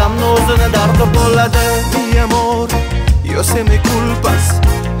 sevgan odamni o'zini dardi bo'ladi. Mi amor, yo sé me culpas,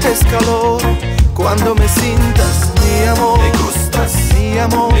 es calor cuando me sientas. Mi amor, me gustas, mi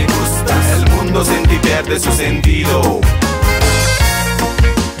amor, me gustas. El mundo sin ti pierde su sentido.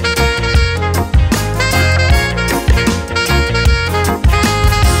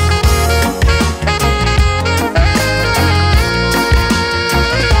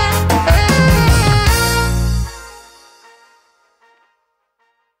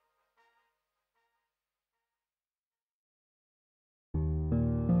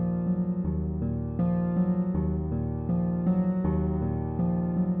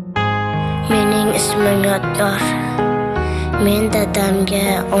 Mening ismim Yodgor. Men dadamga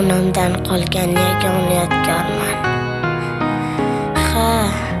onamdan qolgan yagona yodgorman. Ha,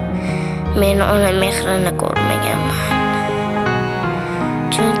 men ona mehrini ko'rmaganman.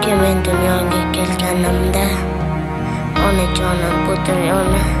 Chunki men dunyoga kelganimda onajonim bu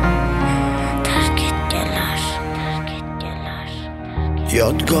dunyoni tark etganlar.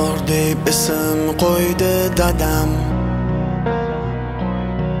 Yodgor deb ism qo'ydi dadam,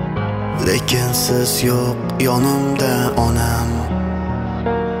 lekin siz yo'q yonimda onam.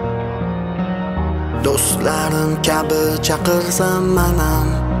 Do'stlarim kabi chaqirsam manam,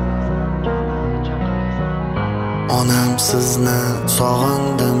 onam sizni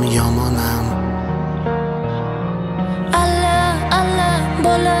sog'indim yomonam. Alla alla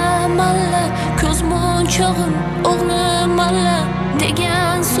bolam alla, ko'z munchog'im o'g'lim alla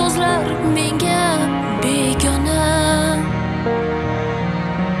degan so'zlar menga begona.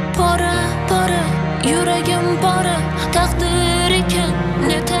 Pora pora yuragim pora, taqdir ekan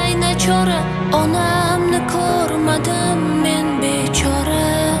netay nachora. Onamni ko'rmadim men bechora.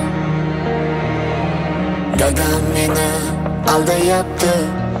 Dadam meni aldayapti,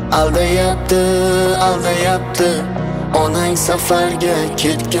 aldayapti, aldayapti. Onang safarga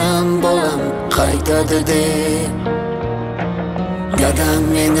ketgan bolam qaytadi deb. Dadam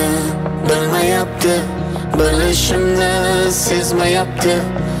meni bilmayapti, bilishimni sezmayapti,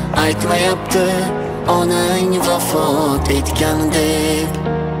 aytmayapti onang vafot etgan deb.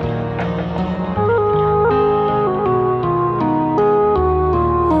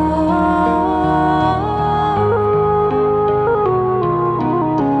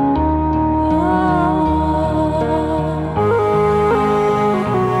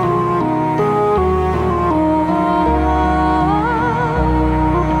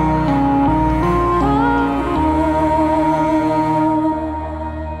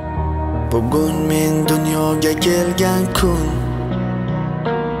 Bugun men dunyoga kelgan kun,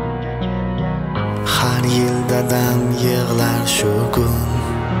 har yil dadam yig'lar shu kun.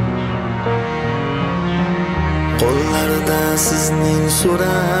 Qo'llarida sizning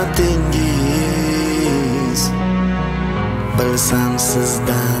suratingiz, bilsam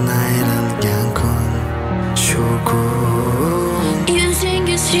sizdan ayrilgan kun shu kun.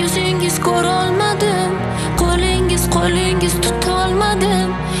 Yuzingiz Ko'zingiz ko'rolmadim, qo'lingiz tutolmadim,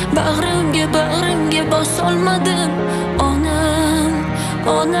 bag'rimga bosolmadim.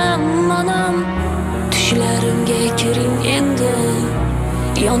 Onam, tushlarimga kiring endi,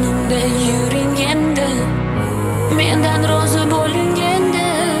 yonimda yuring endi, mendan rozi bo'ling endi.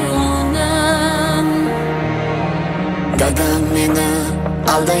 Onam, Dadam meni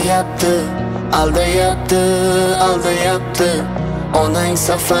aldayapti. Onang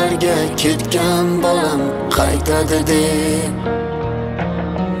safarga ketgan bolam qaytadi deb.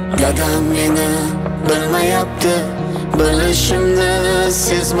 Dadam meni bilmayapti, bilishimni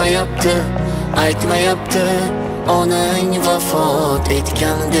sezmayapti, aytmayapti onang vafot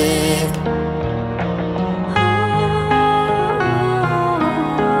etgan deb.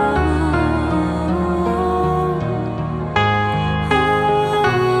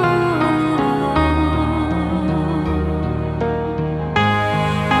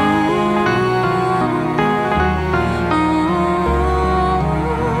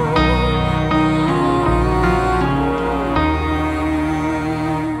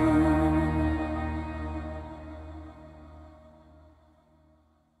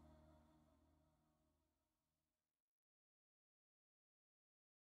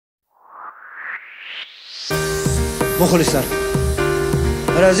 Muxlislar.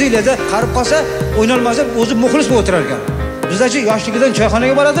 Braziliyada qarib qolsa, o'ynalmasa o'zi muxlis bo'lib o'tirar ekan. Bizdachi yoshligidan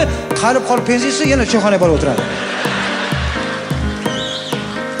choyxonaga boradi, qarib qolib pensiyasi yana choyxonaga borib o'tiradi.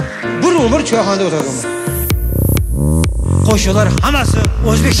 Bir umr choyxonada o'tiradi. Qo'shiqlar hammasi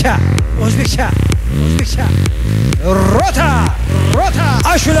o'zbekcha. Rota,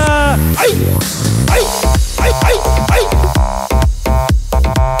 ashula, ay.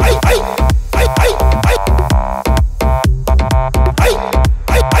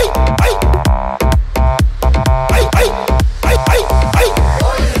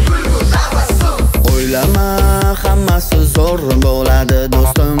 O'ylama, hammasi zo'r bo'ladi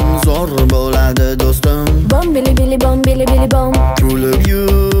do'stim, Bom bili bili bom. Kulib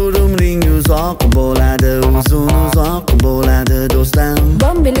yur, umring uzoq bo'ladi, uzoq bo'ladi do'stim.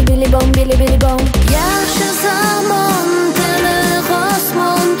 Bom bili bili bom. Yaxshi zamon, tili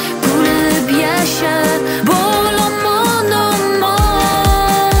osmon, kulib yasha, bo'laman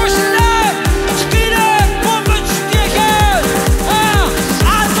omon. Qo'shiqlar, chiqinglar, bomba tushdi ekan.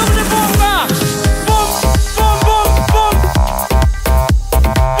 Albomni bomba. Bom.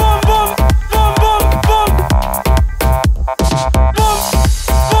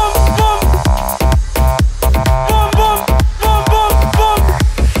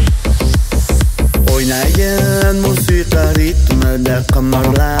 O'ynagan musiqa ritmida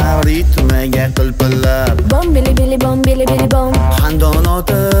qimirlar, ritmiga qilpillar. Bom bili bili bom. Xandon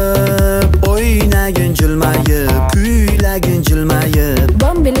otib, o'ynagin jilmayib, kuylagin jilmayib.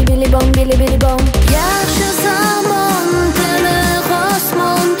 Bom bili bili bom. Yaxshi zamon, tili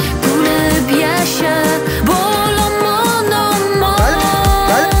osmon, kulib yasha, bo'laman omon.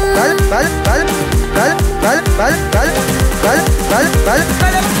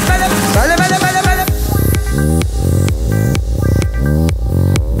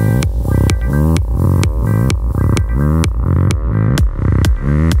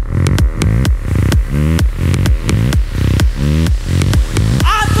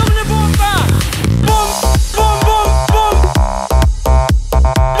 Albomni bomba.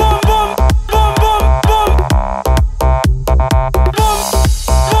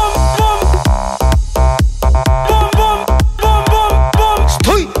 Bom.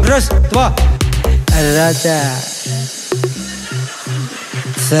 Sтой, раз, два. Рада.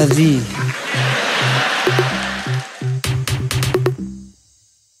 Сади.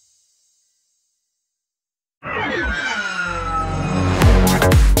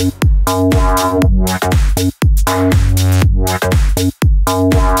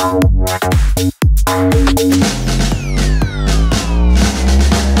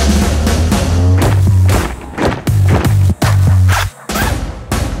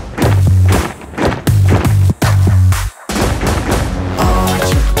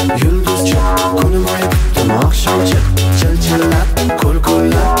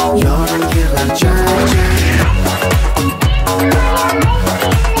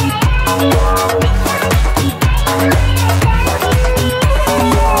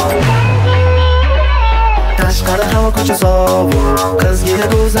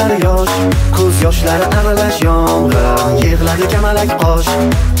 Yoshlari aralash yomg'ir, yig'ladi kamalak qosh.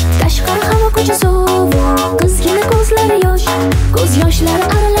 Tashqari havo ko'cha sovuq, qizgina ko'zlari yosh, ko'z yoshlari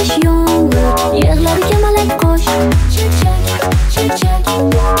aralash yomg'ir, yig'ladi kamalak qosh. Chak.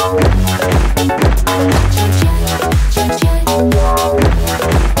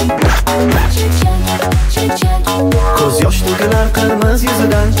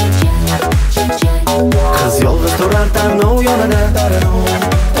 yonidan. Qiz yolg'iz turar tanov yonida.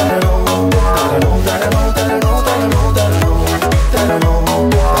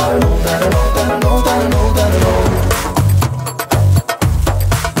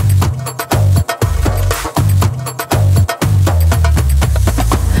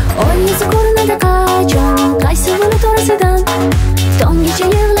 Oyisi ko'rinadi qachon, qaysi buni torasidan. Tonggacha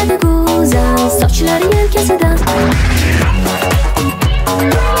yig'ladi go'zal, sochlari yelkasidan.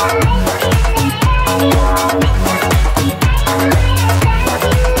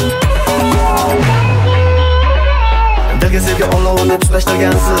 Dilga sevgi olovini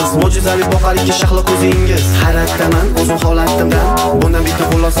tutashtirgansiz, mo'jizali boqariki shahlo ko'zingiz. Hayratdaman o'zim holatimdan, bundan bitta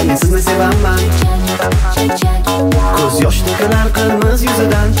xulosa men sizni sevaman. Ko'z yosh to'kilar qilmiz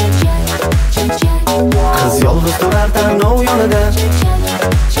yuzidan. Qiz yolg'iz turar tanov yonida.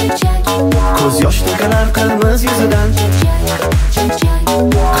 Ko'z yosh to'kilar qilmiz yuzidan.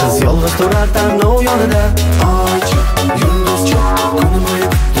 Qiz yolg'iz turar tanov yonida. Oychi, yulduzchi, kunim bo'yi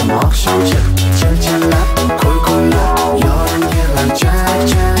kutdim oqshomchi. Chil-chillab, qo'y-qo'ylab, yorim yig'lar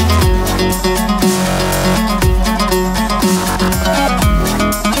chak-chak.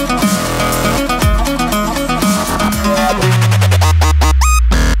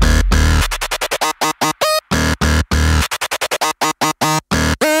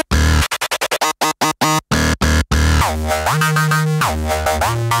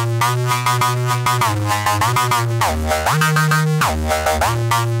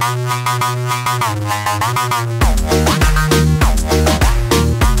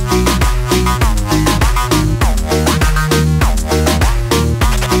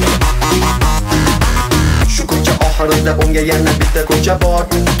 Unga yana bitta ko'cha bor,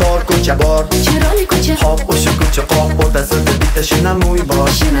 tor ko'cha bor, chiroyli ko'cha. hop o'sha ko'cha qoq o'rtasida bitta shinam uy bor,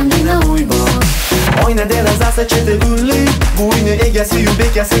 Shinamgina uy bor. oyna derazasi cheti gulli, bu uyni egasi-yu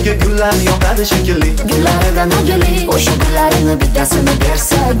bekasiga gullar yoqadi shekilli. Gullaridan o'g'ili, o'sha gullarini bittasini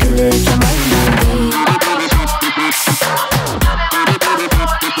bersa, guli kamaymaydi.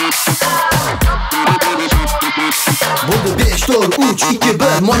 Bo'ldi 5 4 3 2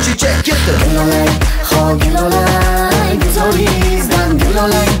 1 monchichak ketdi. Gulolay, ho gulolay, guzoringizdan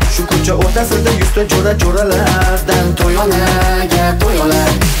gulolay. Shu ko'cha o'rtasida yuzta jo'ra-jo'ralardan To'yolaga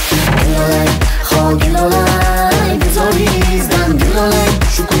to'yolay. Gulolay, ho gulolay, guzoringizdan gulolay.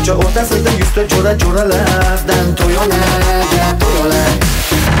 Shu ko'cha o'rtasida yuzta jo'ra-jo'ralardan To'yolaga to'yolay.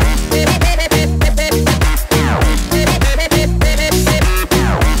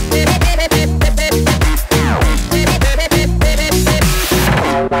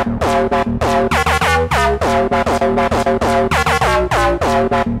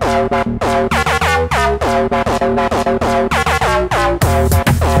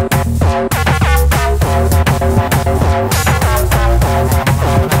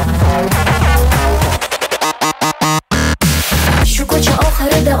 Shu ko'cha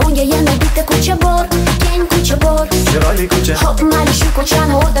oxirida unga yana bitta ko'cha bor, keng ko'cha bor, chiroyli ko'cha. hop mayli shu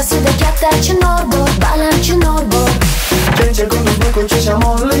ko'chani o'rtasida katta chinor bor, baland chinor bor. Kecha kunduz bu ko'cha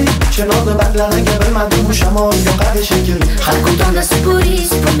shamolli, chinorni barglariga bilmadim bu shamol yoqadi shekilli. Har kun tongda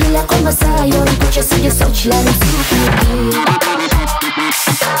supurgilar qolmasa, yo'l ko'chasiga sochlarim supurgi.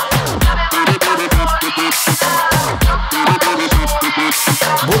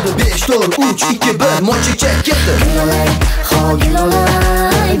 Bo'ldi 5 4 3 2 1 monchichak ketdi. Gulolay, ho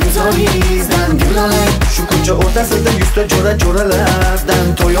gulolay, guzoringizdan gulolay. Shu ko'cha o'rtasida yuzta jo'ra-jo'ralardan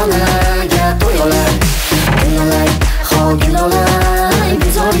To'yolaga to'yolay. Gulolay, ho gulolay,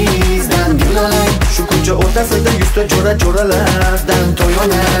 guzoringizdan gulolay. Shu ko'cha o'rtasida yuzta jo'ra-jo'ralardan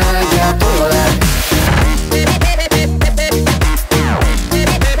To'yolaga to'yolay.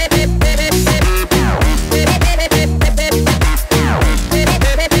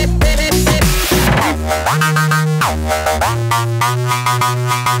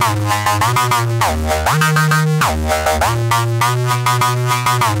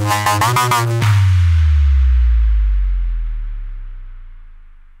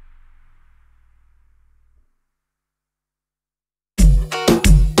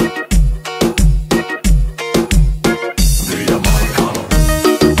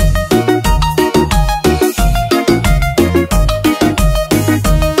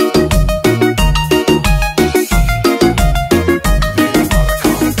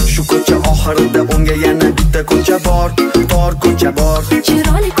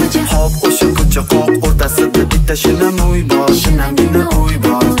 Shinam uy bor, shinamgina uy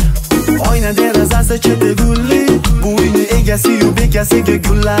bor. Oyna derazasi cheti gulli, bu uyni egasi-yu bekasiga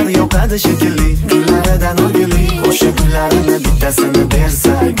gullar yoqadi shekilli. Gullaridan o'g'ili, o'sha gullarini bittasini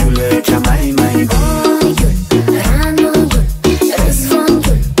bersa, guli kamaymaydi. Oy gul, ra'no gul, rizvon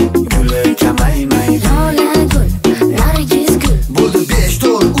gul,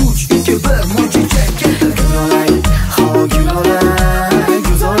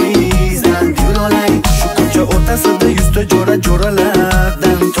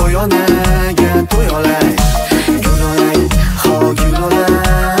 to'yonaga to'yolay. Gulolay, ho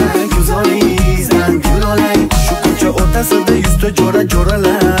gulolay, go'zalingizdan gulolay. Shu ko'cha o'rtasida yuzta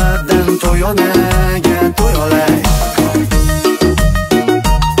jo'ralardan to'yonaga to'yolay.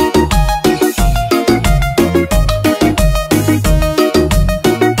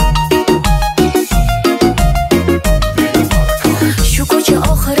 Shu ko'cha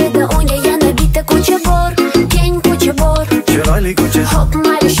oxirida unga yana bitta ko'cha bor, keng ko'cha bor. Chiroyli ko'cha. Hop,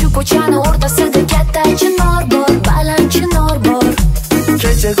 mayli shu ko'chani o'rtasida katta chinor bor, baland chinor bor.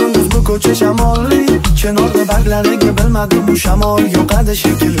 Kecha kunduz bu ko'cha shamolli, chinorda barglariga bilmadim bu shamol yoqadi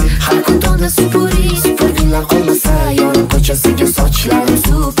shekilli. Har kun tongda supurgilar qolmasa, yorim ko'chasiga sochlarim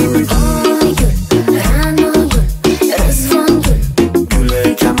suv